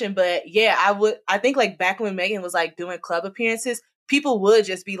conversation, but yeah, I think like back when Megan was like doing club appearances, people would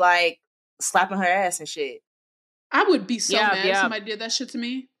just be like slapping her ass and shit. I would be so mad if somebody did that shit to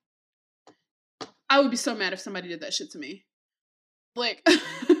me. I would be so mad if somebody did that shit to me. Like,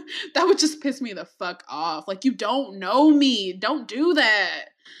 that would just piss me the fuck off. Like, you don't know me. Don't do that.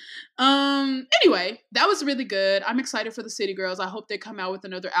 Anyway, that was really good. I'm excited for the City Girls. I hope they come out with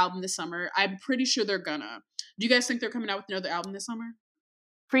another album this summer. I'm pretty sure they're gonna. Do you guys think they're coming out with another album this summer?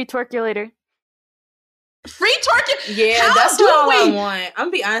 Free Twerkulator. Free twerking? Yeah, that's all I want. I'm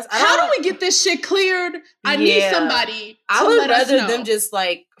gonna be honest. How do we get this shit cleared? I need somebody. I would rather them just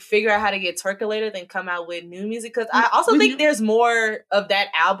like figure out how to get Twerkulator than come out with new music, because I also think there's more of that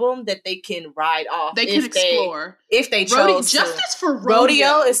album that they can ride off. They can explore if they chose. Justice for Rodeo.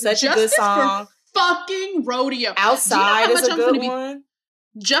 Rodeo is such a good song. For fucking Rodeo. Outside is a good one.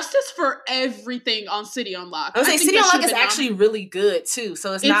 Justice for everything on City on Lock. I would say City on Lock is actually really good too.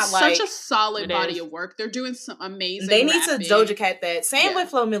 So it's not like such a solid body of work. They're doing some amazing. They need to Doja Cat that. Same with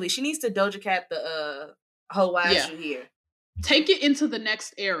Flo Milli. She needs to Doja Cat the whole Why Is You Here. Take it into the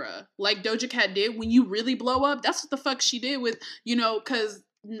next era, like Doja Cat did when you really blow up. That's what the fuck she did with, you know, because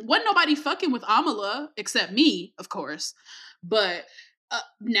wasn't nobody fucking with Amala except me, of course. But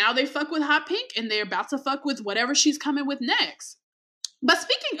now they fuck with Hot Pink, and they're about to fuck with whatever she's coming with next. But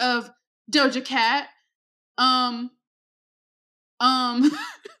speaking of Doja Cat, wait,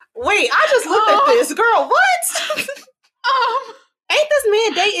 I just looked at this girl. What? Ain't this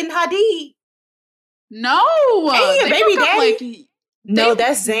man dating Hadid? No, ain't he a baby daddy? Like, no,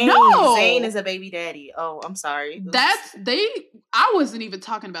 that's Zayn. No. Zayn is a baby daddy. Oh, I'm sorry. I wasn't even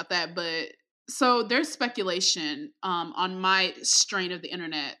talking about that, but so there's speculation on my strain of the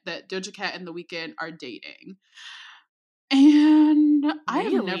internet that Doja Cat and The Weeknd are dating. And I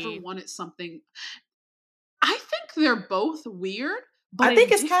have never wanted something. I think they're both weird, but I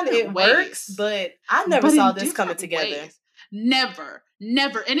think it's kind of it works, but I never saw this coming together. Never.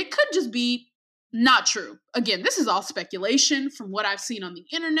 And it could just be not true. Again, this is all speculation from what I've seen on the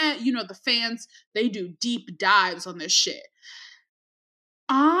internet. You know, the fans, they do deep dives on this shit.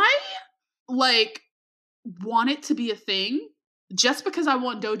 I want it to be a thing just because I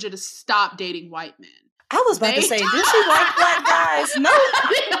want Doja to stop dating white men. I was about to say, does she like black guys? No.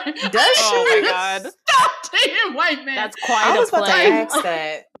 Does she? Oh my God. Stop dating white men. That's quite a play. I was about to ask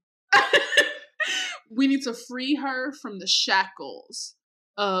that. We need to free her from the shackles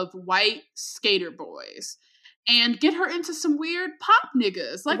of white skater boys and get her into some weird pop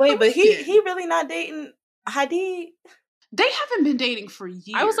niggas. Like, wait, but he really not dating Hadid? They haven't been dating for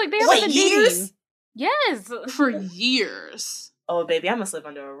years. I was like, they haven't been dating. Yes. For years. Oh, baby, I must live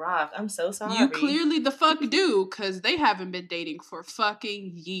under a rock. I'm so sorry. You clearly the fuck do, because they haven't been dating for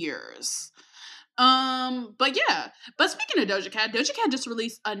fucking years. But yeah. But speaking of Doja Cat just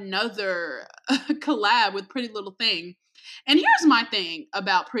released another collab with Pretty Little Thing. And here's my thing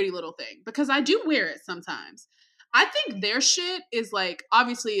about Pretty Little Thing, because I do wear it sometimes. I think their shit is like,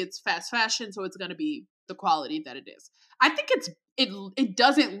 obviously it's fast fashion, so it's going to be the quality that it is. I think it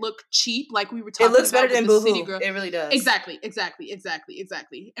doesn't look cheap, like we were talking about. It looks better than Boohoo. It really does. Exactly.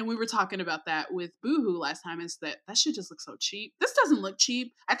 And we were talking about that with Boohoo last time, is that shit just looks so cheap. This doesn't look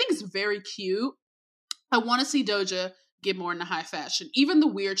cheap. I think it's very cute. I want to see Doja get more into high fashion. Even the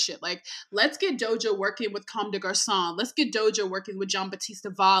weird shit. Like, let's get Doja working with Comme des Garçons. Let's get Doja working with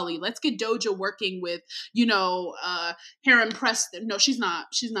Giambattista Valli. Let's get Doja working with, you know, Heron Preston. No, she's not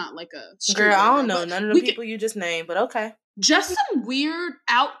like a girl. I don't know none of the people you just named, but okay. Just some weird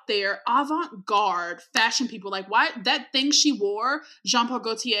out there avant-garde fashion people. Like, why that thing she wore, Jean Paul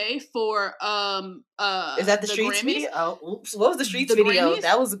Gaultier, for is that the Streets Grammys? video? Oh, oops. What was the Streets video? Grammys?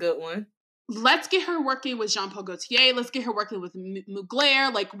 That was a good one. let's get her working with Jean Paul Gaultier. Let's get her working with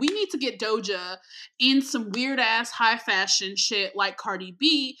Mugler. Like, we need to get Doja in some weird ass high fashion shit like Cardi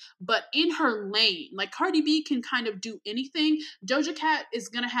B, but in her lane. Like, Cardi B can kind of do anything. Doja Cat is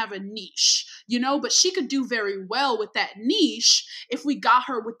gonna have a niche, you know, but she could do very well with that niche if we got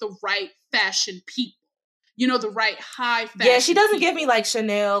her with the right fashion people. You know, the right high fashion. Yeah, she doesn't give me like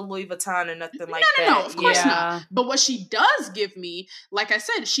Chanel, Louis Vuitton, or nothing like that. No, of course not. But what she does give me, like I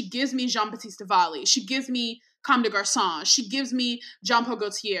said, she gives me Jean-Baptiste Valli. She gives me Comme des Garçons. She gives me Jean Paul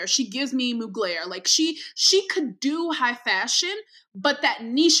Gaultier. She gives me Mugler. Like, she could do high fashion, but that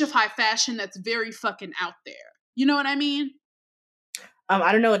niche of high fashion that's very fucking out there. You know what I mean?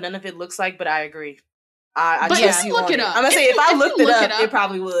 I don't know what none of it looks like, but I agree. But if you look it up, I'm gonna say if I looked it up, it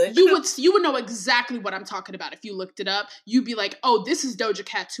probably would. You would know exactly what I'm talking about if you looked it up. You'd be like, oh, this is Doja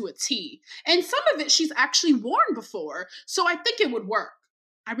Cat to a T. And some of it she's actually worn before, so I think it would work.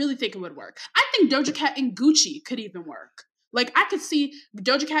 I really think it would work. I think Doja Cat and Gucci could even work. Like, I could see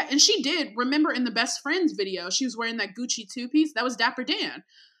Doja Cat, and she did. Remember in the Best Friends video, she was wearing that Gucci 2-piece. That was Dapper Dan.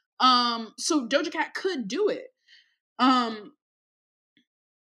 So Doja Cat could do it.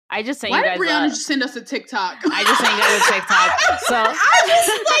 I just sent Why you guys. Why did Brianna just send us a TikTok? I just sent you guys a TikTok. So I just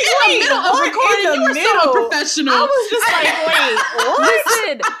like in the middle of recording, you were so unprofessional. I was just like, wait, what?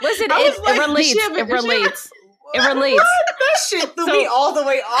 Listen, it relates. It relates. It relates. That shit threw me all the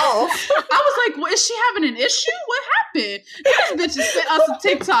way off. I was like, well, is she having an issue? What happened? This bitch just sent us a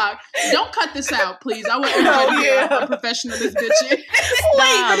TikTok. Don't cut this out, please. I want everybody to hear how unprofessional this bitch is. Wait,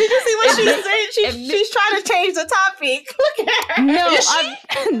 but did you see what she said? She's trying to change the topic. Look at her.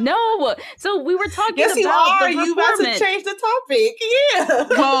 No. So we were talking about the performance. You about to change the topic. Yeah.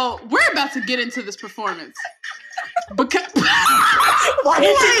 Well, we're about to get into this performance. Because Why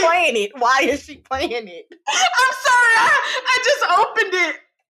is she playing it? Why is she playing it? I'm sorry, I just opened it.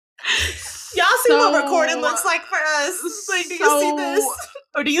 Y'all see what recording looks like for us? Like, do you see this?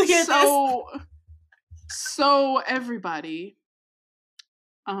 Or do you hear this? So everybody,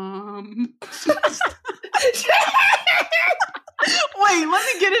 wait, let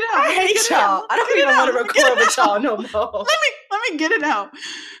me get it out. I hate y'all. I don't even want to record with y'all no more. Let me get it out.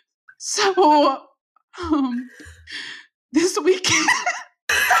 So, this weekend,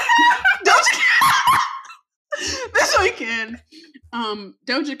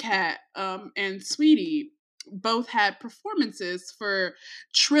 Doja Cat, and Sweetie both had performances for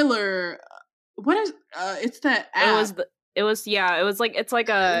Triller. What is it's that app. It was it's like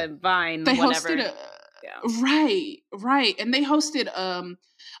a Vine. They whatever. hosted right, and they hosted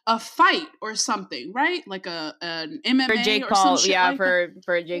a fight or something, right? Like an MMA for Jake or Paul, some shit yeah, like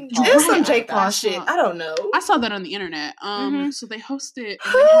for Jake Paul. There's some Jake Paul shit. I don't know. I saw that on the internet. So they hosted,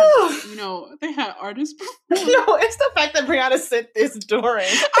 and they had artists perform. No, it's the fact that Brianna sent this during.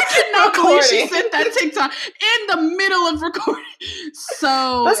 I cannot believe she sent that TikTok in the middle of recording.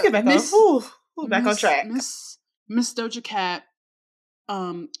 So let's get back on. Back on track. Miss Doja Cat,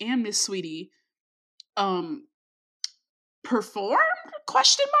 and Miss Sweetie, performed? ?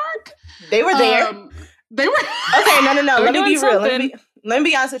 They were there. They were okay. No. Let me be real. Let me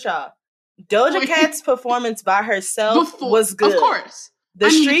be honest with y'all. Doja Cat's performance by herself was good. Of course, the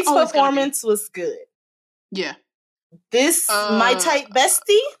Streets performance was good. Yeah. This My Type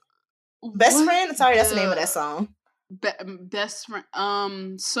Bestie, Best Friend. Sorry, that's the name of that song. Best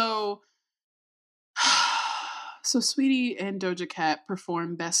Friend. So Sweetie and Doja Cat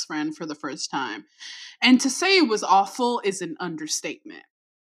performed Best Friend for the first time. And to say it was awful is an understatement.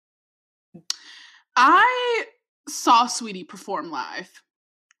 I saw Sweetie perform live.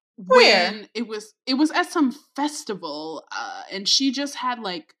 Where? When it was at some festival, and she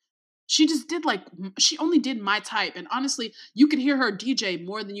only did My Type. And honestly, you could hear her DJ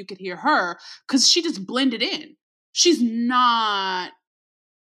more than you could hear her because she just blended in. She's not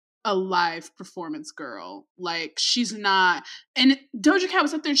a live performance girl. Like, she's not. And Doja Cat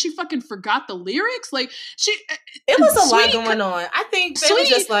was up there and she fucking forgot the lyrics. Like, it was a lot going on. I think they was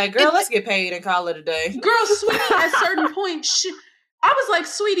just like, girl, let's get paid and call it a day. Girl, Sweetie, at a certain point, I was like,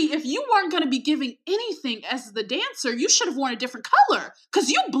 Sweetie, if you weren't going to be giving anything as the dancer, you should have worn a different color.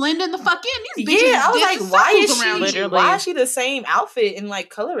 Because you blend in the fuck in. These bitches, I was like, why is she the same outfit and like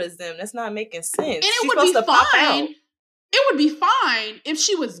color as them? That's not making sense. And it would be fine. It would be fine if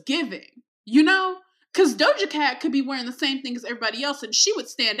she was giving, you know? Because Doja Cat could be wearing the same thing as everybody else and she would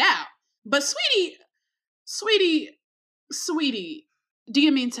stand out. But Sweetie,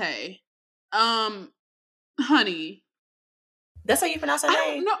 Diamante, honey. That's how you pronounce her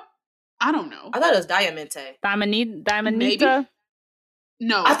name? I don't know. I thought it was Diamante. Diamanita?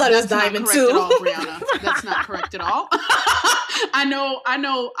 No, I thought it was that's not Diamond correct too. at all, Brianna. That's not correct at all. I know.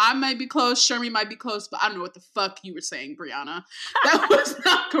 I might be close. Shermie might be close, but I don't know what the fuck you were saying, Brianna. That was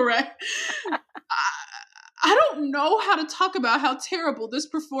not correct. I don't know how to talk about how terrible this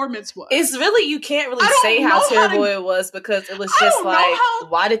performance was. It's really, you can't really say how terrible it was because it was just like,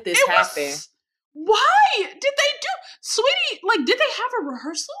 why did this happen? Why did they do, Sweetie? Like, did they have a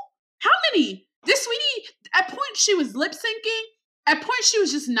rehearsal? How many? This Sweetie, at point she was lip syncing. At point she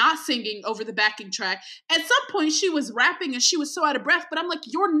was just not singing over the backing track. At some point she was rapping and she was so out of breath. But I'm like,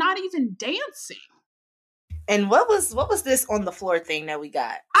 you're not even dancing. And what was this on the floor thing that we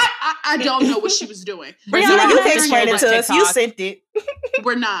got? I don't know what she was doing. Brianna, you can explain it to us. You sent it.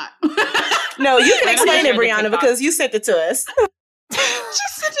 We're not. No, you can explain it, Brianna, because you sent it to us. She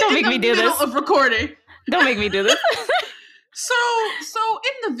sent it Don't in make the me do middle this. of recording. Don't make me do this. So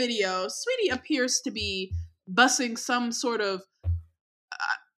in the video, Sweetie appears to be bussing some sort of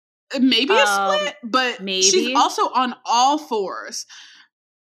maybe a split, but maybe. She's also on all fours.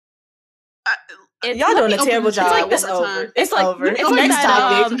 Y'all doing a terrible job. It's over. It's over. It's next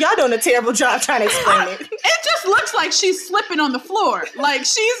topic. Y'all doing a terrible job trying to explain it. It just looks like she's slipping on the floor. Like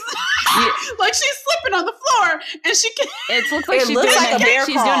she's like she's slipping on the floor, and she can. It looks like she's doing like a bear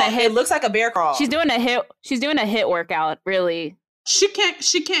she's crawl. doing a hit. It looks like a bear crawl. She's doing a hit. She's doing a hit workout. Really. She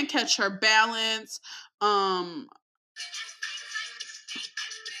can't catch her balance. The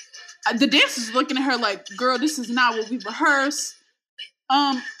dancers is looking at her like, "Girl, this is not what we rehearsed."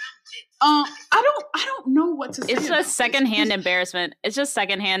 I don't know what to say. It's just secondhand embarrassment. It's just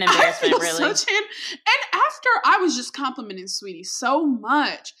secondhand embarrassment, really. And after I was just complimenting Sweetie so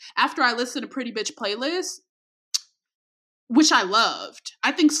much after I listened to Pretty Bitch Playlist, which I loved.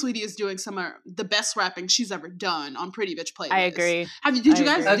 I think Sweetie is doing some of the best rapping she's ever done on Pretty Bitch Playlist. I agree. Did you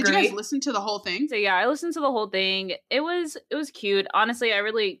guys listen to the whole thing? So yeah, I listened to the whole thing. It was cute. Honestly, I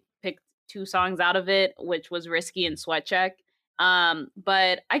really picked 2 songs out of it, which was Risky and Sweat Check.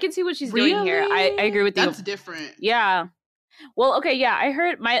 But I can see what she's doing here. I agree with you. That's different. Yeah. Well, okay, yeah. I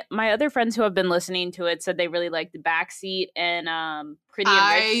heard my other friends who have been listening to it said they really liked the Backseat and Pretty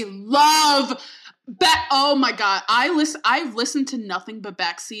and Rich. I love oh my god. I've listened to nothing but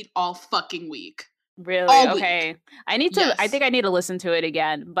Backseat all fucking week. Really? All okay. week. I need to Yes. I think I need to listen to it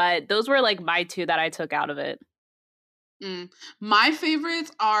again. But those were like my 2 that I took out of it. My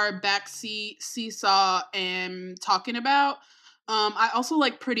favorites are Backseat, Seesaw, and Talking About. I also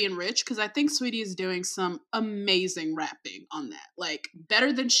like Pretty and Rich because I think Sweetie is doing some amazing rapping on that. Like,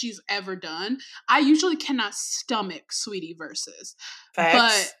 better than she's ever done. I usually cannot stomach Sweetie verses.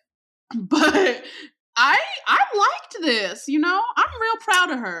 Facts. But I liked this, you know? I'm real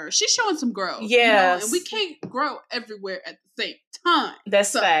proud of her. She's showing some growth. Yes. You know? And we can't grow everywhere at the same time.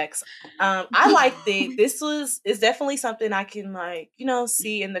 That's facts. I liked it. It's definitely something I can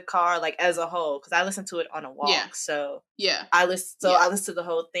see in the car, like as a whole, because I listened to it on a walk. Yeah. So yeah. I listened to the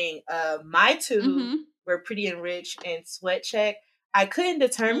whole thing. My 2 were Pretty and Rich and Sweat Check. I couldn't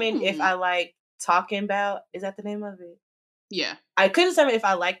determine if I liked Talking About. Is that the name of it? Yeah. I couldn't determine if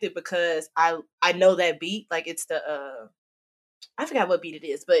I liked it because I know that beat. Like it's the I forgot what beat it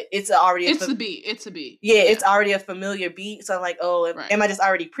is, but it's already the beat. It's a beat. Yeah, it's already a familiar beat. So I'm like, am I just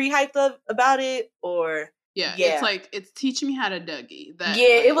already pre-hyped about it? Or it's like it's teaching me how to Dougie.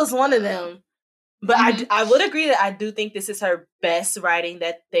 It was one of them. But I would agree that I do think this is her best writing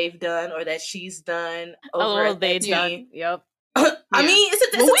that they've done or that she's done over at that team. Yep. I mean,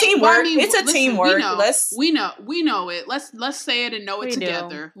 it's a teamwork. It's a teamwork. We know it. Let's say it and know it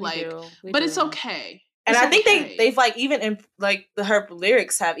together. But it's okay. And I think they've like even her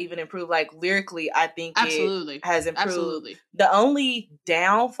lyrics have even improved. Like lyrically, I think it has improved. Absolutely. The only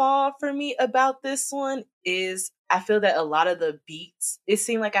downfall for me about this one is I feel that a lot of the beats, it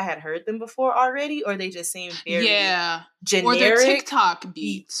seemed like I had heard them before already, or they just seem very generic. Or they're TikTok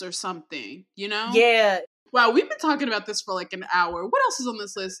beats or something, you know? Yeah. Wow, we've been talking about this for like an hour. What else is on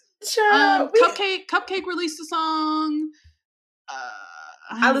this list? Cupcake released a song.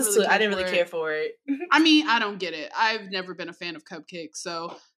 I listened to it. I didn't really care for it. I mean, I don't get it. I've never been a fan of Cupcake,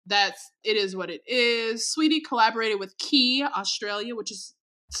 so it is what it is. Sweetie collaborated with Key Australia, which is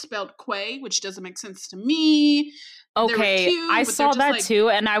spelled Quay, which doesn't make sense to me. Okay, cute, I saw that too,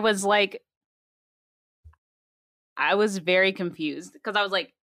 and I was like, I was very confused because I was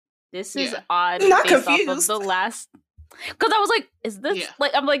like, this is odd. Not based confused. off of the last, because I was like, is this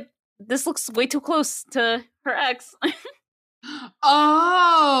like? I'm like, this looks way too close to her ex.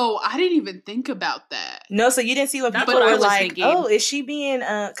 Oh, I didn't even think about that. No, so you didn't see when people were like, "Oh, is she being?"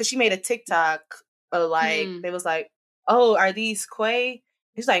 Because she made a TikTok, they was like, "Oh, are these Quay?"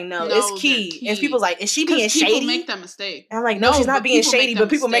 He's like, no, it's No, they're key. And people's key. like, is she being Because people shady? make that mistake. And I'm like, no, she's not being people make shady, that but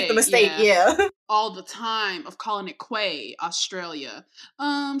people make the mistake. Yeah. all the time of calling it Quay, Australia.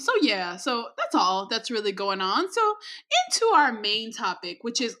 So yeah, so that's all that's really going on. So into our main topic,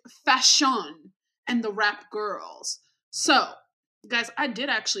 which is fashion and the rap girls. So, guys, I did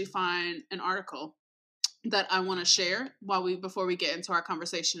actually find an article that I want to share before we get into our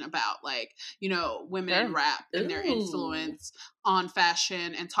conversation about, like, you know, women in Sure. rap and their influence on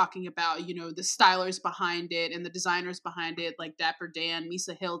fashion, and talking about, you know, the stylers behind it and the designers behind it, like Dapper Dan,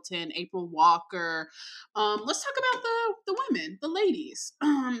 Misa Hilton, April Walker. Let's talk about the women, the ladies.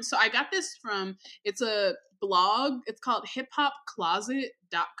 So I got this from, it's a blog, it's called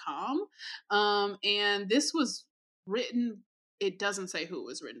hiphopcloset.com. And this was written, it doesn't say who it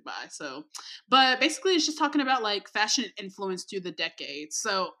was written by, so, but basically it's just talking about like fashion influence through the decades.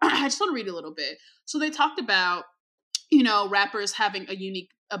 So I just want to read a little bit. So they talked about, you know, rappers having a unique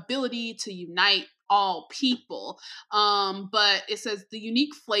ability to unite all people. But it says the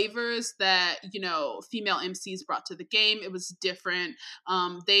unique flavors that, you know, female MCs brought to the game, it was different.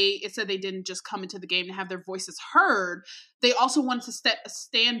 It said they didn't just come into the game to have their voices heard. They also wanted to set a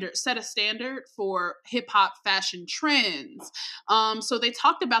standard for hip hop fashion trends. So they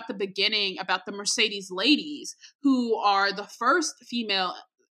talked about the beginning, about the Mercedes ladies, who are the first female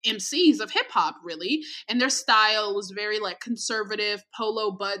MCs of hip hop, really. And their style was very like conservative,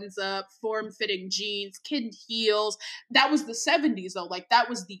 polo buttons up, form fitting jeans, kid heels. That was the 70s though. Like that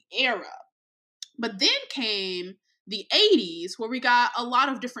was the era. But then came the 80s, where we got a lot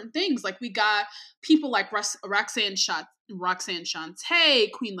of different things. Like we got people like Roxanne Shante,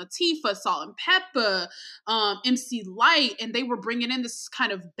 Queen Latifah, Salt-N-Pepa, MC Lyte, and they were bringing in this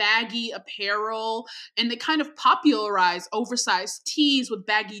kind of baggy apparel, and they kind of popularized oversized tees with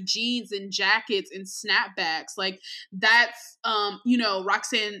baggy jeans and jackets and snapbacks. Like that's, you know,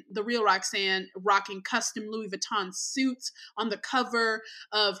 Roxanne, the real Roxanne, rocking custom Louis Vuitton suits on the cover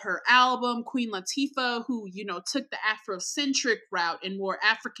of her album. Queen Latifah, who, you know, took the Afrocentric route and wore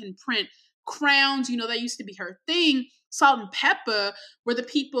African print crowns. You know, that used to be her thing. Salt-N-Pepa were the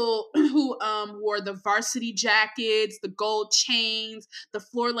people who wore the varsity jackets, the gold chains, the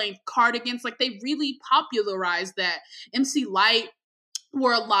floor-length cardigans. Like they really popularized that. MC Lyte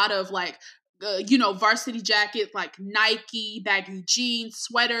wore a lot of like, you know, varsity jacket, like Nike, baggy jeans,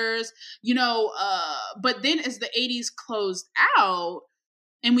 sweaters, you know, but then as the 80s closed out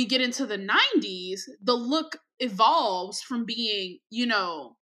and we get into the 90s, the look evolves from being, you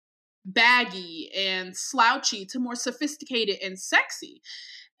know, baggy and slouchy to more sophisticated and sexy.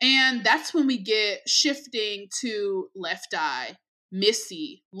 And that's when we get shifting to Left Eye,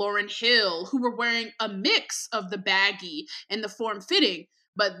 Missy, Lauryn Hill, who were wearing a mix of the baggy and the form fitting.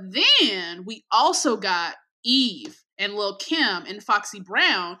 But then we also got Eve and Lil' Kim and Foxy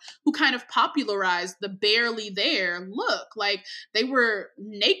Brown, who kind of popularized the barely there look. Like they were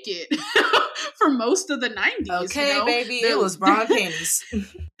naked for most of the 90s. Okay, you know? baby, it was brown panties.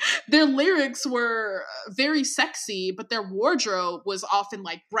 Their lyrics were very sexy, but their wardrobe was often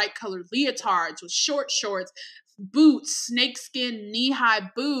like bright colored leotards with short shorts, boots, snakeskin knee-high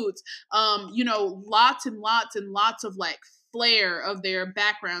boots, you know, lots and lots and lots of like flair of their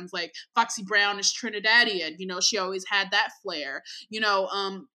backgrounds. Like Foxy Brown is Trinidadian, you know, she always had that flair. You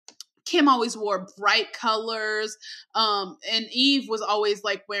know, Kim always wore bright colors. And Eve was always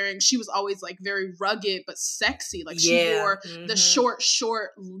like she was always like very rugged but sexy. Like she wore the short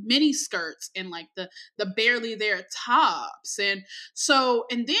mini skirts and like the barely there tops. And so,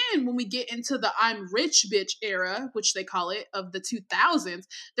 and then when we get into the I'm rich bitch era, which they call it, of the 2000s,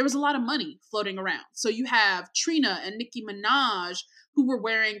 there was a lot of money floating around. So you have Trina and Nicki Minaj, who were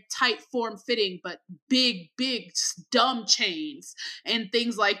wearing tight form-fitting but big dumb chains and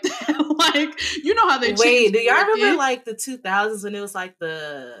things like that. Like, you know how they wait, do y'all remember like the 2000s when it was like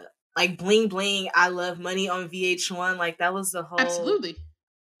the like bling bling I Love Money on VH1? Like that was the whole Absolutely.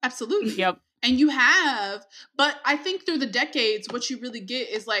 Yep. And you have, but I think through the decades what you really get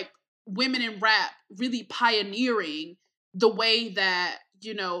is like women in rap really pioneering the way that,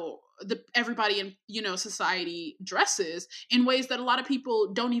 you know, everybody in, you know, society dresses in ways that a lot of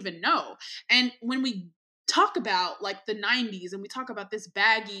people don't even know. And when we talk about like the 90s and we talk about this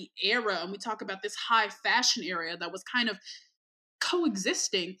baggy era and we talk about this high fashion era that was kind of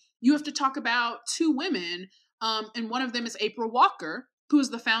coexisting, you have to talk about two women, and one of them is April Walker, who is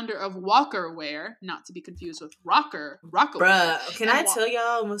the founder of Walker Wear, not to be confused with Rockaware. Bruh, can I tell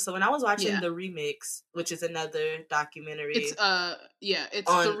y'all? So when I was watching The Remix, which is another documentary, it's the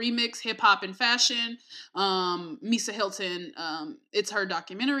Remix, Hip Hop and Fashion. Misa Hilton, it's her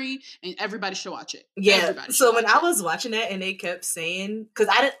documentary, and everybody should watch it. Yeah. So when I was watching that, and they kept saying, because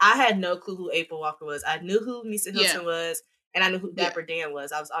I had no clue who April Walker was. I knew who Misa Hilton was, and I knew who Dapper Dan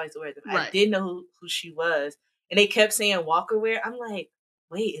was. I was always aware of them. I didn't know who she was, and they kept saying Walker Wear. I'm like,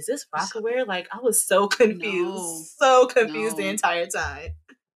 wait, is this Rockaware? Like, I was so confused. The entire time.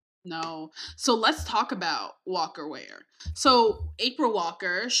 No. So let's talk about Walker Wear. So April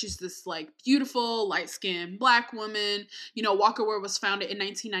Walker, she's this like beautiful, light-skinned Black woman. You know, Walker Wear was founded in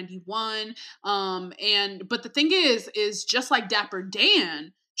 1991. But the thing is just like Dapper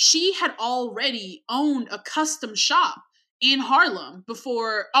Dan, she had already owned a custom shop in Harlem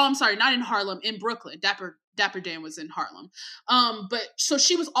before. Oh, I'm sorry, not in Harlem, in Brooklyn. Dapper Dan was in Harlem. But so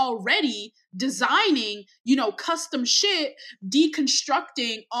she was already designing, you know, custom shit,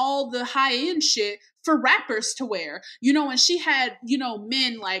 deconstructing all the high-end shit for rappers to wear, you know, and she had, you know,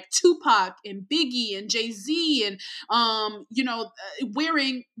 men like Tupac and Biggie and Jay-Z and,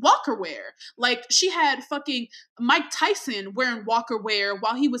 wearing Walker Wear. Like, she had fucking Mike Tyson wearing Walker Wear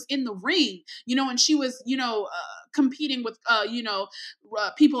while he was in the ring, you know, and she was, you know, competing with,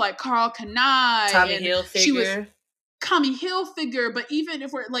 people like Karl Kani. Tommy Hilfiger. She was Tommy Hilfiger, but even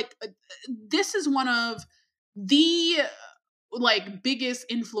if we're like, this is one of the like biggest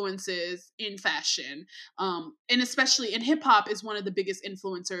influences in fashion, and especially in hip hop is one of the biggest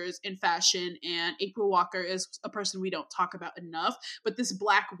influencers in fashion. And April Walker is a person we don't talk about enough, but this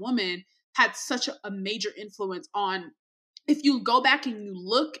Black woman had such a major influence on. If you go back and you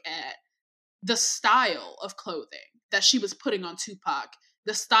look at the style of clothing that she was putting on Tupac,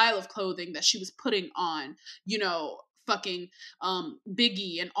 the style of clothing that she was putting on, you know, fucking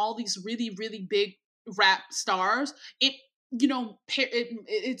Biggie and all these really, really big rap stars, it, you know,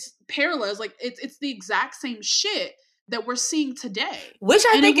 it's parallels, like it's the exact same shit that we're seeing today, which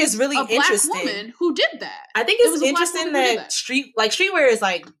I think is really interesting. Black woman who did that. I think it's interesting that streetwear is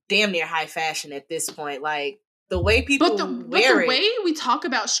like damn near high fashion at this point. Like the way people wear it. But the way we talk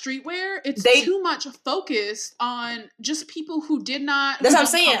about streetwear, it's too much focused on just people who did not. That's what I'm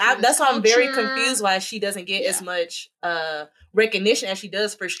saying. That's why I'm very confused why she doesn't get as much recognition as she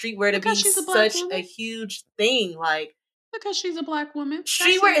does for streetwear to be such a huge thing. Like, because she's a Black woman.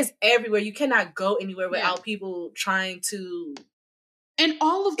 Streetwear is everywhere. You cannot go anywhere without people trying to. And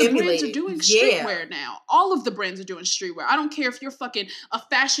all of the brands are doing streetwear now. All of the brands are doing streetwear. I don't care if you're fucking a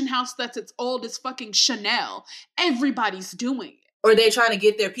fashion house that's as old as fucking Chanel. Everybody's doing it. Or they're trying to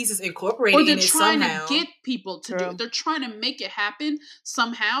get their pieces incorporated in it somehow. Or they're trying to get people to do it. They're trying to make it happen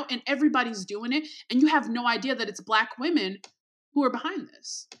somehow. And everybody's doing it. And you have no idea that it's Black women who are behind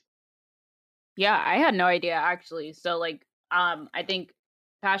this. Yeah, I had no idea, actually. So, like, I think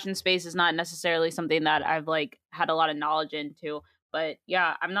fashion space is not necessarily something that I've, like, had a lot of knowledge into. But,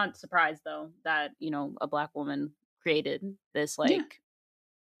 yeah, I'm not surprised, though, that, you know, a Black woman created this, like,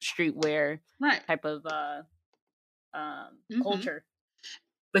 streetwear type of culture.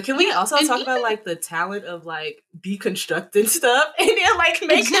 But can we also talk about, like, the talent of, like, deconstructing stuff and then, like,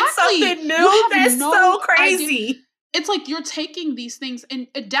 making something new? That's so crazy. It's like you're taking these things, and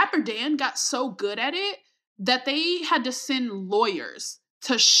Dapper Dan got so good at it that they had to send lawyers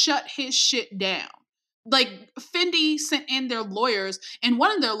to shut his shit down. Like, Fendi sent in their lawyers, and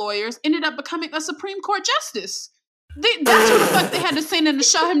one of their lawyers ended up becoming a Supreme Court justice. That's who the fuck they had to send in to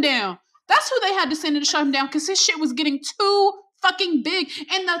shut him down. That's who they had to send in to shut him down, because his shit was getting too fucking big,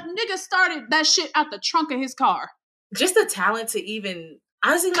 and the nigga started that shit out the trunk of his car. Just the talent to even...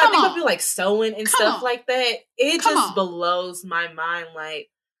 Honestly, I think people like sewing and stuff like that. It just blows my mind.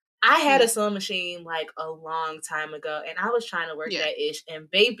 Like, I had a sewing machine like a long time ago, and I was trying to work that ish. And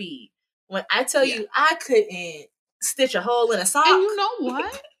baby, when I tell you, I couldn't stitch a hole in a sock. And you know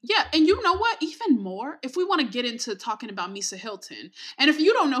what? And you know what? Even more, if we want to get into talking about Misa Hilton, and if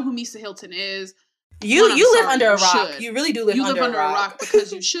you don't know who Misa Hilton is, you live under a rock. You really do live under a rock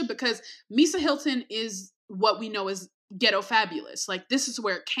because you should. Because Misa Hilton is what we know as Ghetto Fabulous. Like, this is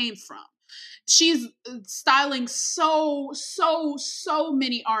where it came from. She's styling so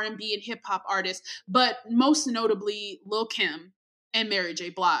many R&B and hip hop artists, but most notably Lil' Kim and Mary J.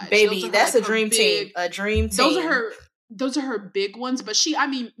 Blige. Baby, that's a dream team. A dream team. Those are her big ones. But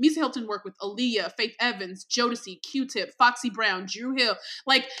Misa Hilton worked with Aaliyah, Faith Evans, Jodeci, Q-Tip, Foxy Brown, Dru Hill.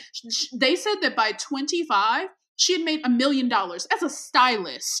 Like, they said that by 25, she had made $1 million as a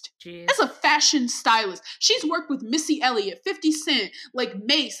stylist. Jeez. As a fashion stylist. She's worked with Missy Elliott, 50 Cent, like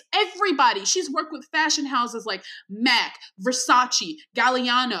Mace, everybody. She's worked with fashion houses like MAC, Versace,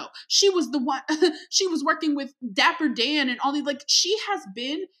 Galliano. She was the one, she was working with Dapper Dan and all these, like, she has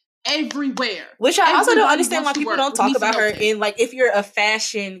been everywhere. Which I also don't Everybody understand why wants to people work don't with talk Lisa about her Hilton. in, like, if you're a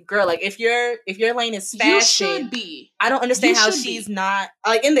fashion girl, like if your lane is fashion, You should be. I don't understand You how should she's be. not,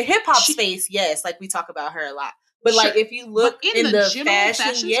 like, in the hip hop She- space, yes, like we talk about her a lot. But like Sure. if you look But in in the the general fashion,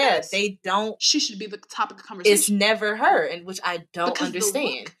 fashion space, they don't, She should be the topic of conversation. it's never her, and which I don't Because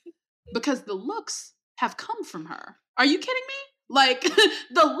understand. because the looks have come from her. Are you kidding me? Like,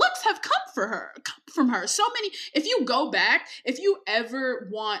 the looks have come from her. So many, if you go back, if you ever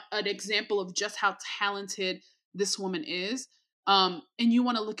want an example of just how talented this woman is, and you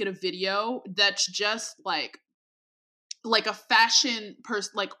want to look at a video that's just like a fashion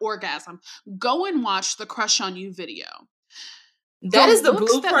person, like orgasm, go and watch the Crush on You video. That is the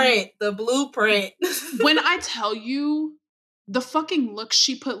looks that- blueprint. The blueprint. When I tell you the fucking look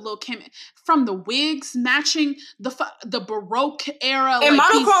she put Lil' Kim in, from the wigs matching the Baroque era, And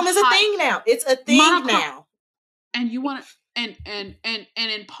like monochrome these is a hot- thing now. It's a thing Monochrome. now. And you want to, and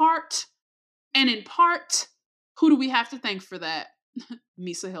in part, who do we have to thank for that?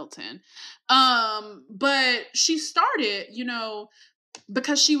 Misa Hilton. But she started,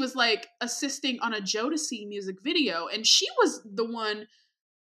 because she was like assisting on a Jodeci music video, and she was the one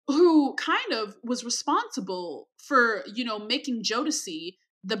who kind of was responsible for, making Jodeci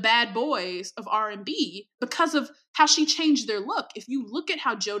the bad boys of R&B because of how she changed their look. If you look at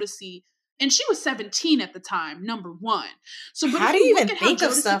how Jodeci, and she was 17 at the time, number one. So, but How if do you look even at how think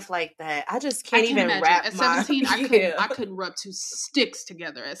of Jodeci- stuff like that? I just I can't can even imagine. wrap At my 17, I couldn't rub two sticks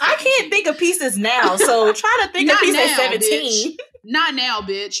together. At 17. I can't think of pieces now, so try to think of Not pieces now, at 17. Not now,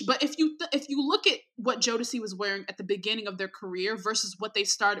 bitch. But if you look at what Jodeci was wearing at the beginning of their career versus what they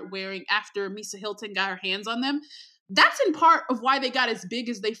started wearing after Misa Hilton got her hands on them, that's in part of why they got as big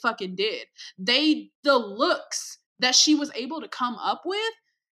as they fucking did. The looks that she was able to come up with,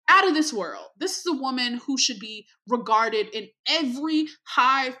 out of this world. This is a woman who should be regarded in every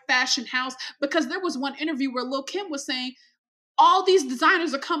high fashion house, because there was one interview where Lil' Kim was saying all these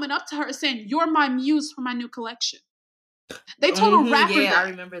designers are coming up to her and saying, "You're my muse for my new collection." They told a rapper that. I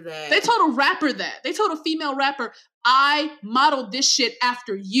remember that. They told a rapper that. They told a female rapper, "I modeled this shit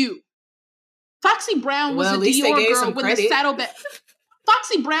after you." Foxy Brown was Well, a at least they Dior gave girl some when the credit. saddlebag.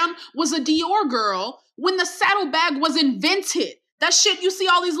 Foxy Brown was a Dior girl when the saddlebag was invented. That shit you see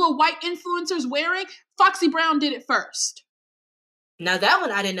all these little white influencers wearing, Foxy Brown did it first. Now that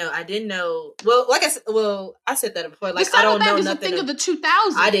one I didn't know. I didn't know. Well, like I said, I said that before. Like the I don't know saddlebag is a nothing thing of the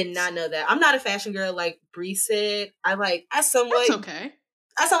 2000s. I did not know that. I'm not a fashion girl like Bree said. I somewhat That's okay.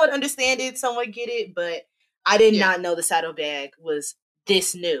 I somewhat understand it, somewhat get it, but I did Yeah. not know the saddlebag was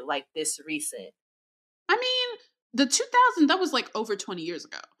this new, like this recent. I mean, the 2000s, that was like over 20 years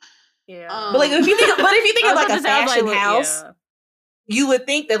ago. Yeah. But like if you think, I of was like about a to say, I was fashion like, house, yeah. you would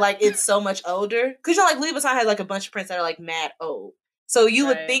think that like it's so much older, because like Louis Vuitton has like a bunch of prints that are like mad old. So you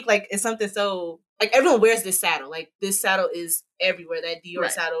would Right. think like it's something so like everyone wears this saddle. Like this saddle is everywhere. That Dior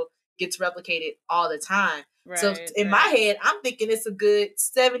Right. saddle gets replicated all the time. Right, So in my head, I'm thinking it's a good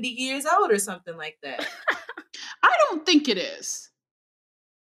 70 years old or something like that. I don't think it is.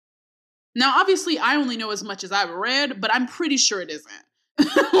 Now, obviously, I only know as much as I've read, but I'm pretty sure it isn't.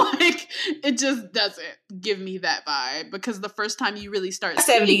 Like, it just doesn't give me that vibe, because the first time you really start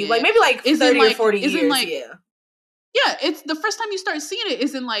 70, seeing like it, maybe like is in, 30 or like- 40 is in, years. like- Yeah. yeah, it's the first time you start seeing it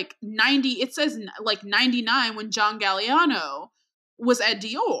is in like 90, it says like 99 when John Galliano was at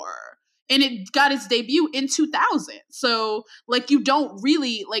Dior. And it got its debut in 2000. So like you don't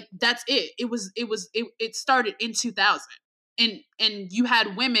really like that's it. It started in 2000. And you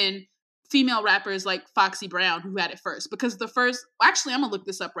had women, female rappers like Foxy Brown who had it first, because the first, actually I'm gonna look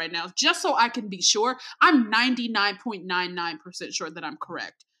this up right now just so I can be sure. I'm 99.99% sure that I'm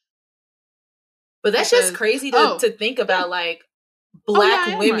correct. But that's Because- just crazy oh, to think about, like yeah, black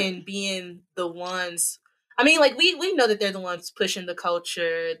I am women right. being the ones. I mean, like we know that they're the ones pushing the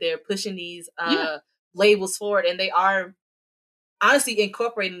culture. They're pushing these Yeah. labels forward, and they are honestly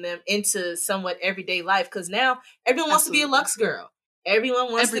incorporating them into somewhat everyday life. Because now everyone wants to be a Absolutely. luxe girl.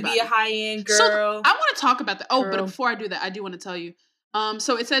 Everyone wants to be Everybody. a high end So girl. I want to talk about that. Oh, but Girl. before I do that, I do want to tell you.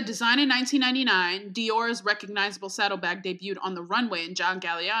 So it said designed in 1999, Dior's recognizable saddlebag debuted on the runway in John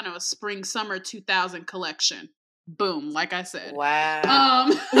Galliano's Spring Summer 2000 collection. Boom, like I said. Wow.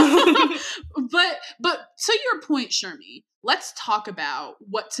 But to your point, Shermie, let's talk about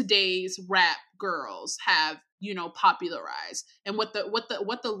what today's rap girls have, popularized, and what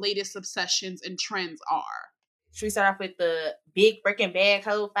the latest obsessions and trends are. Should we start off with the big Birkin bag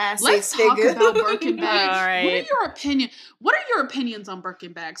hoe 5, Let's 6 talk figure? about Birkin bags. All right. What are your opinions on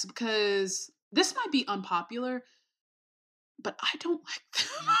Birkin bags? Because this might be unpopular, but I don't like them.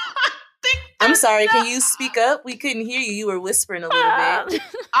 I'm sorry, can you speak up? We couldn't hear you. You were whispering a little bit.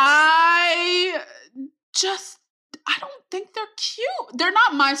 I don't think they're cute. They're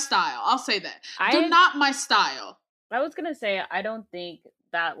not my style. I'll say that. They're not my style. I was gonna say, I don't think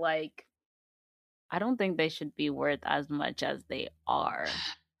they should be worth as much as they are.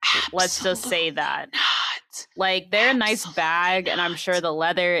 Let's just say that. Not. Like, they're a nice bag, and I'm sure the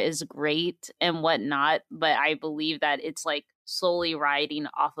leather is great and whatnot, but I believe that it's like solely riding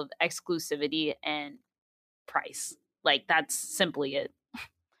off of exclusivity and price. Like, that's simply it.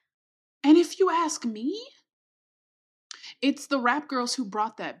 And if you ask me, it's the rap girls who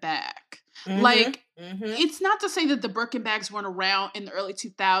brought that back. Like, it's not to say that the Birkin bags weren't around in the early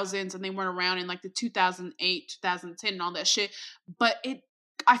 2000s and they weren't around in like the 2008, 2010 and all that shit, but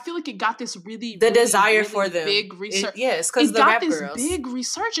I feel like it got this really desire really for them big resurgence. Yes, because the rap girls. It got this big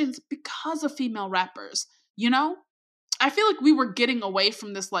resurgence because of female rappers, you know? I feel like we were getting away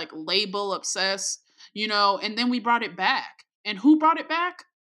from this like label obsessed, you know, and then we brought it back. And who brought it back?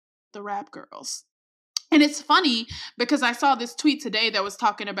 The rap girls. And it's funny because I saw this tweet today that was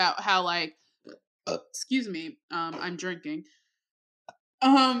talking about how like, excuse me, I'm drinking.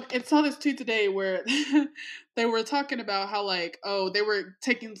 It saw this tweet today where they were talking about how like, they were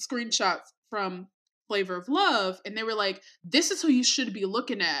taking screenshots from Flavor of Love, and they were like, this is who you should be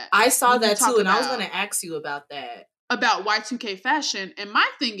looking at. I saw that too, and I was going to ask you about that. About Y2K fashion. And my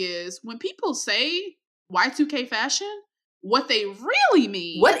thing is, when people say Y2K fashion, what they really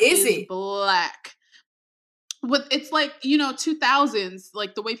mean is it? Black. It's like, you know, 2000s,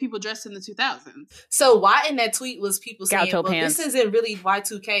 like the way people dressed in the 2000s. So why in that tweet was people saying, Gaucho pants. This isn't really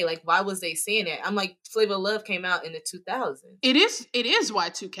Y2K? Like, why was they saying it? I'm like, Flavor of Love came out in the 2000s. It is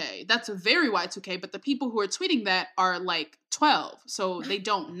Y2K. That's a very Y2K, but the people who are tweeting that are like 12, so they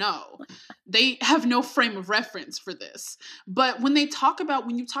don't know. They have no frame of reference for this. But when you talk about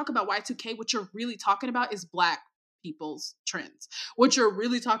Y2K, what you're really talking about is Black people's trends. What you're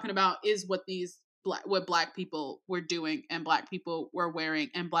really talking about is what Black people were doing and Black people were wearing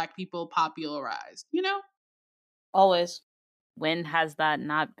and Black people popularized, you know? Always. When has that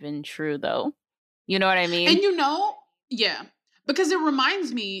not been true, though? You know what I mean? And you know, yeah. Because it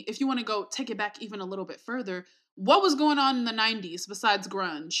reminds me, if you want to go take it back even a little bit further, what was going on in the 90s besides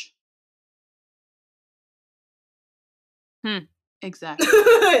grunge? Exactly.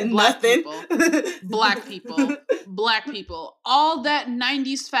 Nothing. Black people. All that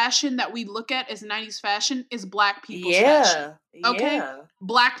 90s fashion that we look at as 90s fashion is Black people's fashion. Okay? Yeah.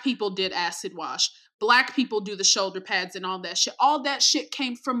 Black people did acid wash. Black people do the shoulder pads and all that shit. All that shit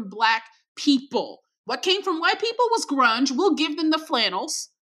came from Black people. What came from white people was grunge. We'll give them the flannels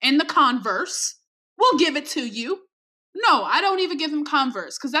and the Converse. We'll give it to you. No, I don't even give them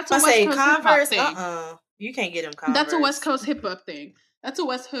Converse because that's a West Coast hip-hop thing. You can't get them Converse. That's a West Coast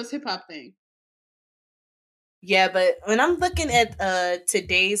hip-hop thing. Yeah, but when I'm looking at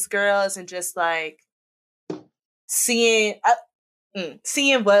today's girls and just like seeing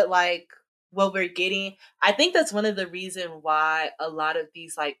what we're getting, I think that's one of the reasons why a lot of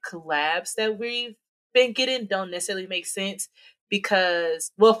these like collabs that we've been getting don't necessarily make sense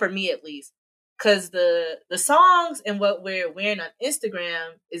because, well, for me at least, because the songs and what we're wearing on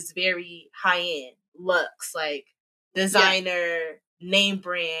Instagram is very high-end. Lux, like designer, name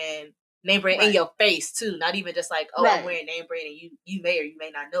brand right. In your face too. Not even just like, right. I'm wearing name brand and you may or you may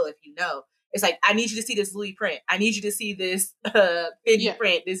not know if you know. It's like, I need you to see this Louis print. I need you to see this Fendi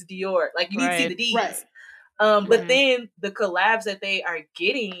print, this Dior. Like you need to see the D's. Right. But then the collabs that they are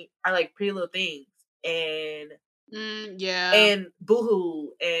getting are like Pretty Little Things and and Boohoo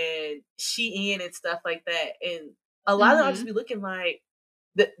and Shein and stuff like that. And a lot of them just be looking like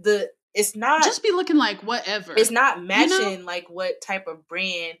it's not just be looking like whatever. It's not matching like what type of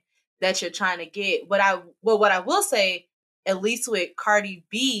brand that you're trying to get. What I will say, at least with Cardi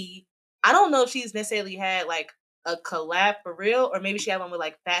B, I don't know if she's necessarily had like a collab for real, or maybe she had one with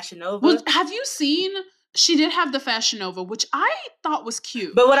like Fashion Nova. Well, have you seen? She did have the Fashion Nova, which I thought was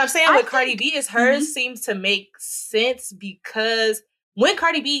cute. But what I'm saying with Cardi B is hers seems to make sense because when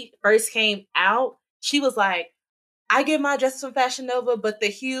Cardi B first came out, she was like, I get my dresses from Fashion Nova, but the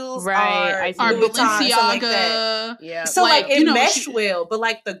heels are Balenciaga. Like that. Yeah. So like it meshed well, but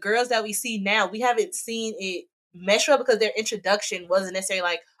like the girls that we see now, we haven't seen it mesh well because their introduction wasn't necessarily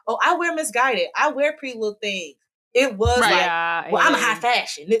like, oh, I wear Misguided, I wear Pretty Little Things. It was I'm a high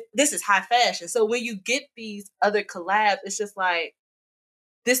fashion. This is high fashion. So when you get these other collabs, it's just like,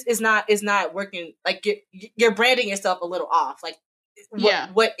 this is not working. Like you're branding yourself a little off. Like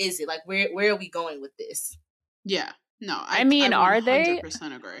what is it? Like where are we going with this? Yeah. No, I mean, are they?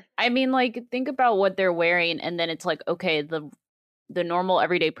 100% agree. I mean, like, think about what they're wearing, and then it's like, okay, the normal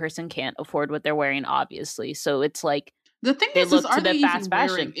everyday person can't afford what they're wearing, obviously. So it's like the thing is are they even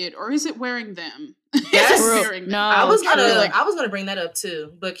wearing it, or is it wearing them? That's wearing them? No, I was gonna bring that up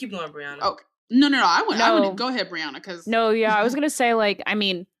too, but keep going, Brianna. Okay. No, I want to go ahead, Brianna, because I was gonna say, like, I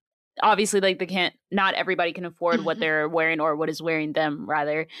mean, obviously, like, not everybody can afford what they're wearing or what is wearing them,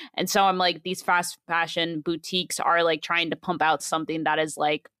 rather. And so I'm like, these fast fashion boutiques are like trying to pump out something that is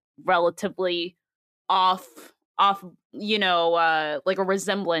like relatively off, like a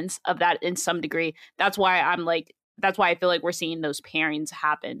resemblance of that in some degree. That's why I feel like we're seeing those pairings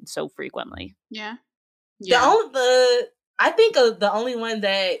happen so frequently. Yeah. I think the only one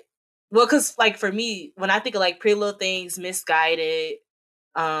that, well, because like for me, when I think of like Pretty Little Things, Misguided,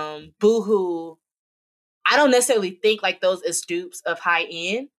 Boohoo, I don't necessarily think like those as dupes of high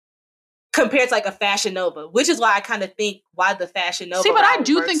end compared to like a Fashion Nova, which is why I kind of think why the Fashion Nova. See, but I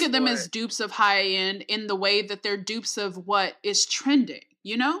do think of them as dupes of high end in the way that they're dupes of what is trending,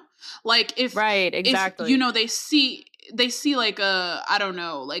 you know? Like if right, exactly. If, they see like I don't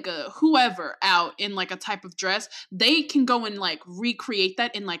know, like a whoever out in like a type of dress, they can go and like recreate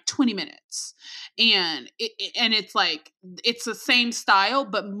that in like 20 minutes. And it's like, it's the same style,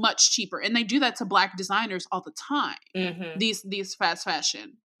 but much cheaper. And they do that to Black designers all the time. Mm-hmm. These fast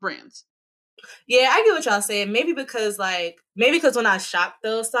fashion brands. Yeah, I get what y'all saying. Maybe because when I shop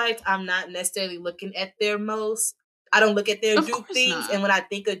those sites, I'm not necessarily looking at their most. I don't look at their dupe things. Not. And when I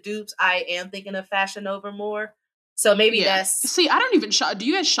think of dupes, I am thinking of Fashion Nova more. So maybe that's... See, I don't even shop. Do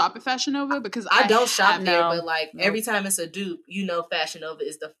you guys shop at Fashion Nova? Because I don't shop there, but like every time it's a dupe, Fashion Nova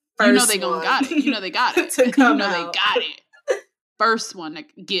is the first they gonna got it. They got it. They got it. First one to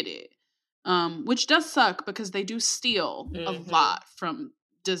get it. Which does suck because they do steal a lot from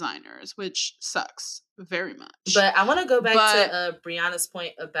designers, which sucks very much. But I want to go back to Brianna's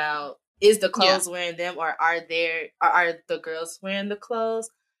point about, is the clothes wearing them, or are the girls wearing the clothes?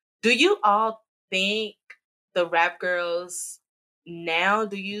 Do you all think the rap girls now,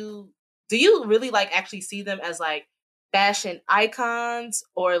 do you really like actually see them as like fashion icons,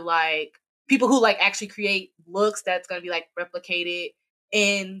 or like people who like actually create looks that's going to be like replicated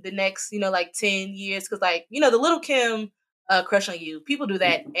in the next, like 10 years? Because like, the Lil' Kim Crush on You, people do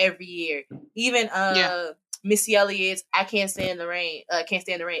that every year. Even Missy Elliott's I Can't Stand the Rain.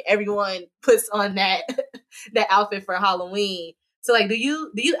 Everyone puts on that that outfit for Halloween. So like, do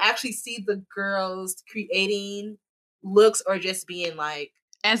you actually see the girls creating looks, or just being like,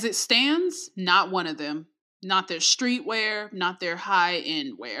 as it stands, not one of them. Not their streetwear, not their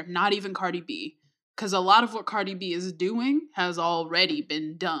high-end wear, not even Cardi B. Because a lot of what Cardi B is doing has already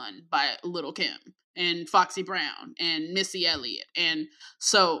been done by Lil' Kim and Foxy Brown and Missy Elliott. And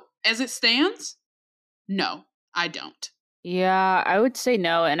so, as it stands, no, I don't. Yeah, I would say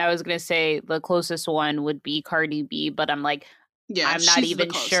no. And I was going to say the closest one would be Cardi B, but I'm like, I'm not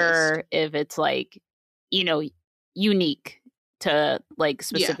even sure if it's like, unique to like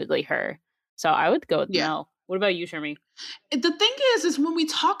specifically her. So I would go with no. What about you, Shermy? The thing is when we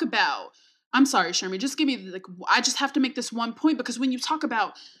talk about, I'm sorry, Shermy, just give me I just have to make this one point, because when you talk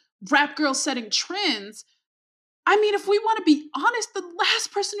about rap girls setting trends, I mean, if we want to be honest, the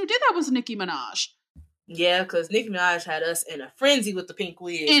last person who did that was Nicki Minaj. Yeah, because Nicki Minaj had us in a frenzy with the pink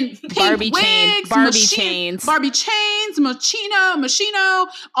wig. And Barbie chains, Moschino,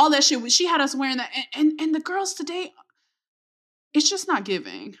 all that shit. She had us wearing that. And the girls today, it's just not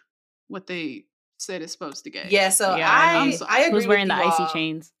giving what they said it's supposed to get. Yeah, so I agree. Who's wearing the icy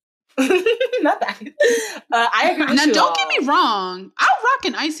chains? Not that. I agree with now, you don't all. get me wrong. I'll rock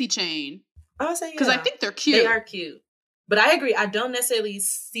an icy chain. I'll say because I think they're cute. They are cute. But I agree. I don't necessarily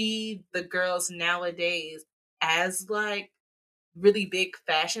see the girls nowadays as like really big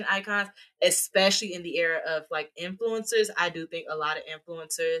fashion icons, especially in the era of like influencers. I do think a lot of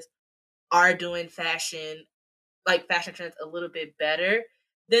influencers are doing fashion trends a little bit better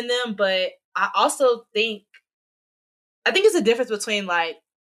than them. But I also think it's a difference between like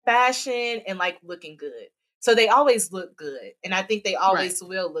fashion and like looking good. So they always look good. And I think they always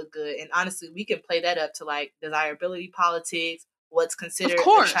will look good. And honestly, we can play that up to like desirability politics, what's considered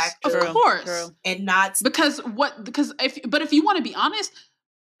attractive. Of course. And not because if you want to be honest,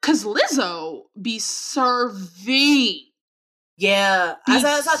 because Lizzo be serving. Yeah. As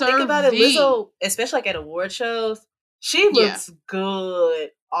I think about it, Lizzo, especially like at award shows, she looks good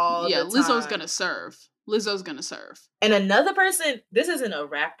all the time. Lizzo's gonna serve. And another person, this isn't a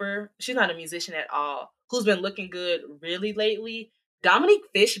rapper, she's not a musician at all, who's been looking good really lately, Dominique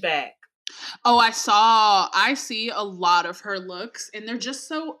Fishback. Oh, I see a lot of her looks, and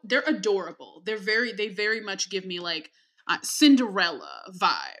they're adorable. They very much give me like Cinderella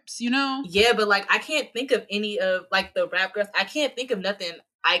vibes, you know? Yeah, but like I can't think of any of like the rap girls. I can't think of nothing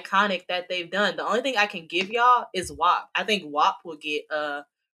iconic that they've done. The only thing I can give y'all is WAP. I think WAP will get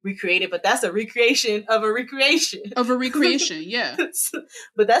recreated, but that's a recreation of a recreation. Of a recreation, yeah.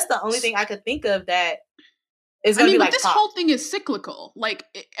 But that's the only thing I could think of that is I gonna mean, be but like this pop. whole thing is cyclical. Like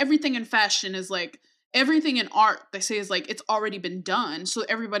everything in fashion is like everything in art they say is like it's already been done, so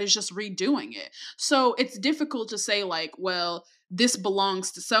everybody's just redoing it. So it's difficult to say like, well, this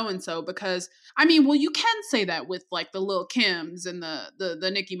belongs to so and so, because I mean, well, you can say that with like the Lil Kims and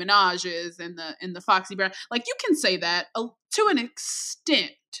the Nicki Minaj's and the Foxy Brown. Like you can say that to an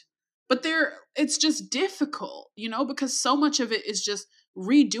extent, but it's just difficult, you know, because so much of it is just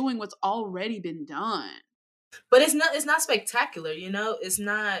redoing what's already been done. But it's not spectacular, you know? It's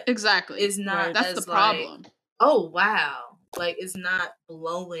not Exactly. It's not Right. That's the as, problem. like, oh wow. Like it's not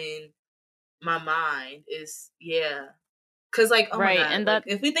blowing my mind. It's cause like oh Right, my god, and like,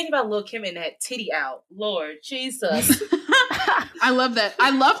 that- if we think about Lil Kim and that titty out, Lord Jesus. I love that.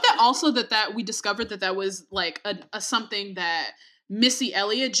 I love that also that we discovered that was like a something that Missy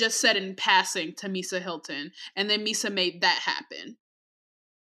Elliott just said in passing to Misa Hilton, and then Misa made that happen.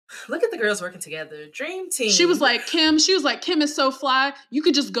 Look at the girls working together. Dream team. She was like, Kim is so fly, you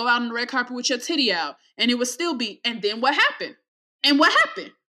could just go out on the red carpet with your titty out and it would still be. And then what happened?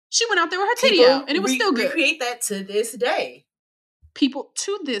 She went out there with her titty out and it was still good. Recreate that to this day. People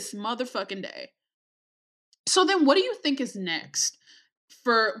to this motherfucking day. So then what do you think is next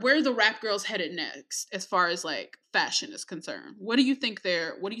for where the rap girls headed next as far as like fashion is concerned? What do you think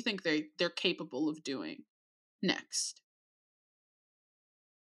they're capable of doing next?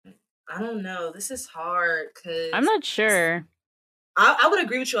 I don't know. This is hard because I'm not sure. I would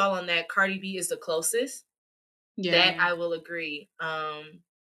agree with you all on that. Cardi B is the closest. Yeah. That I will agree. But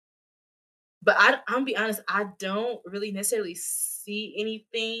I'm gonna be honest, I don't really necessarily see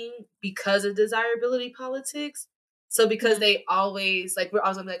anything because of desirability politics. So because they always like we're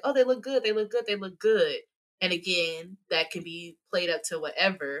always gonna be like, oh, they look good. And again, that can be played up to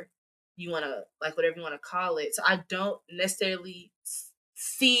whatever you wanna like, whatever you wanna call it. So I don't necessarily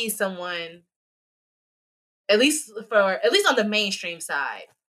see someone, at least on the mainstream side,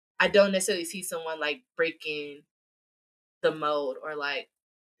 I don't necessarily see someone like breaking the mold or like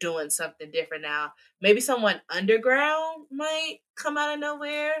doing something different. Now maybe someone underground might come out of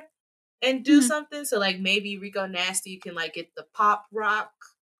nowhere and do something. So like maybe Rico Nasty can like get the pop rock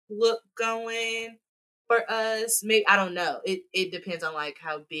look going for us. Maybe, I don't know, it depends on like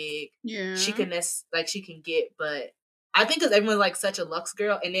how big she can get. But I think because everyone's like such a Lux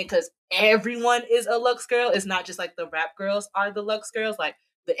girl, and then because everyone is a Lux girl, it's not just like the rap girls are the Lux girls. Like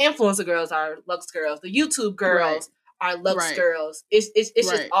the influencer girls are Lux girls. The YouTube girls are Lux girls. It's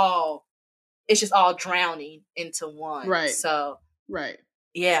just all drowning into one. Right. So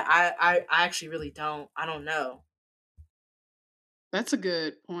yeah, I actually really don't. I don't know. That's a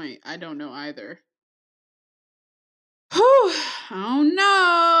good point. I don't know either. Whew, I don't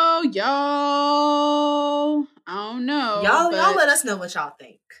know, y'all. I don't know. Y'all let us know what y'all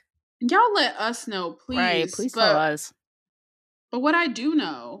think. Y'all let us know, please. Right, please tell us. But what I do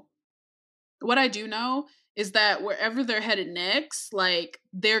know is that wherever they're headed next, like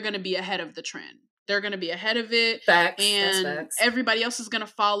they're gonna be ahead of the trend. They're gonna be ahead of it. Facts. And Facts. everybody else is gonna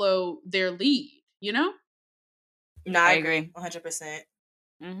follow their lead, you know? No, I agree 100%.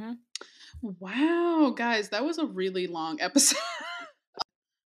 Mm-hmm. Wow, guys, that was a really long episode.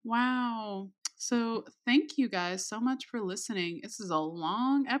 Wow. So thank you guys so much for listening. This is a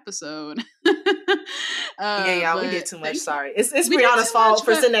long episode. Yeah, we did too much. Sorry. It's Brianna's fault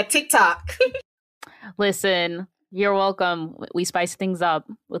for sending that TikTok. Listen, you're welcome. We spice things up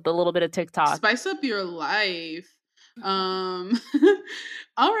with a little bit of TikTok. Spice up your life. All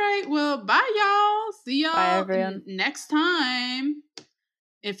right. Well, bye, y'all. See y'all next time.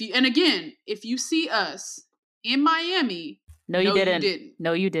 If you see us in Miami, no, you didn't.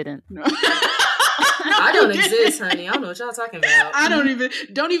 No, you didn't. No. I don't exist, honey. I don't know what y'all talking about. I don't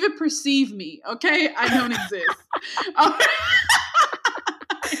even perceive me. Okay, I don't exist.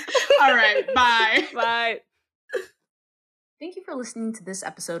 All right. Bye. Bye. Thank you for listening to this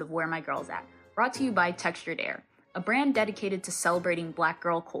episode of Where My Girl's At, brought to you by Textured Air, a brand dedicated to celebrating Black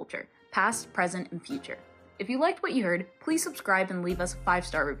girl culture, past, present, and future. If you liked what you heard, please subscribe and leave us a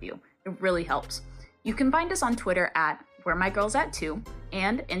 5-star review. It really helps. You can find us on Twitter at WhereMyGirlsAt2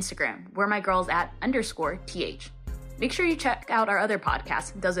 and Instagram, WhereMyGirlsAt_th. Make sure you check out our other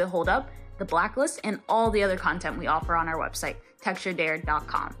podcast, Does It Hold Up?, The Blacklist, and all the other content we offer on our website,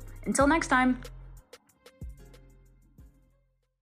 texturedare.com. Until next time.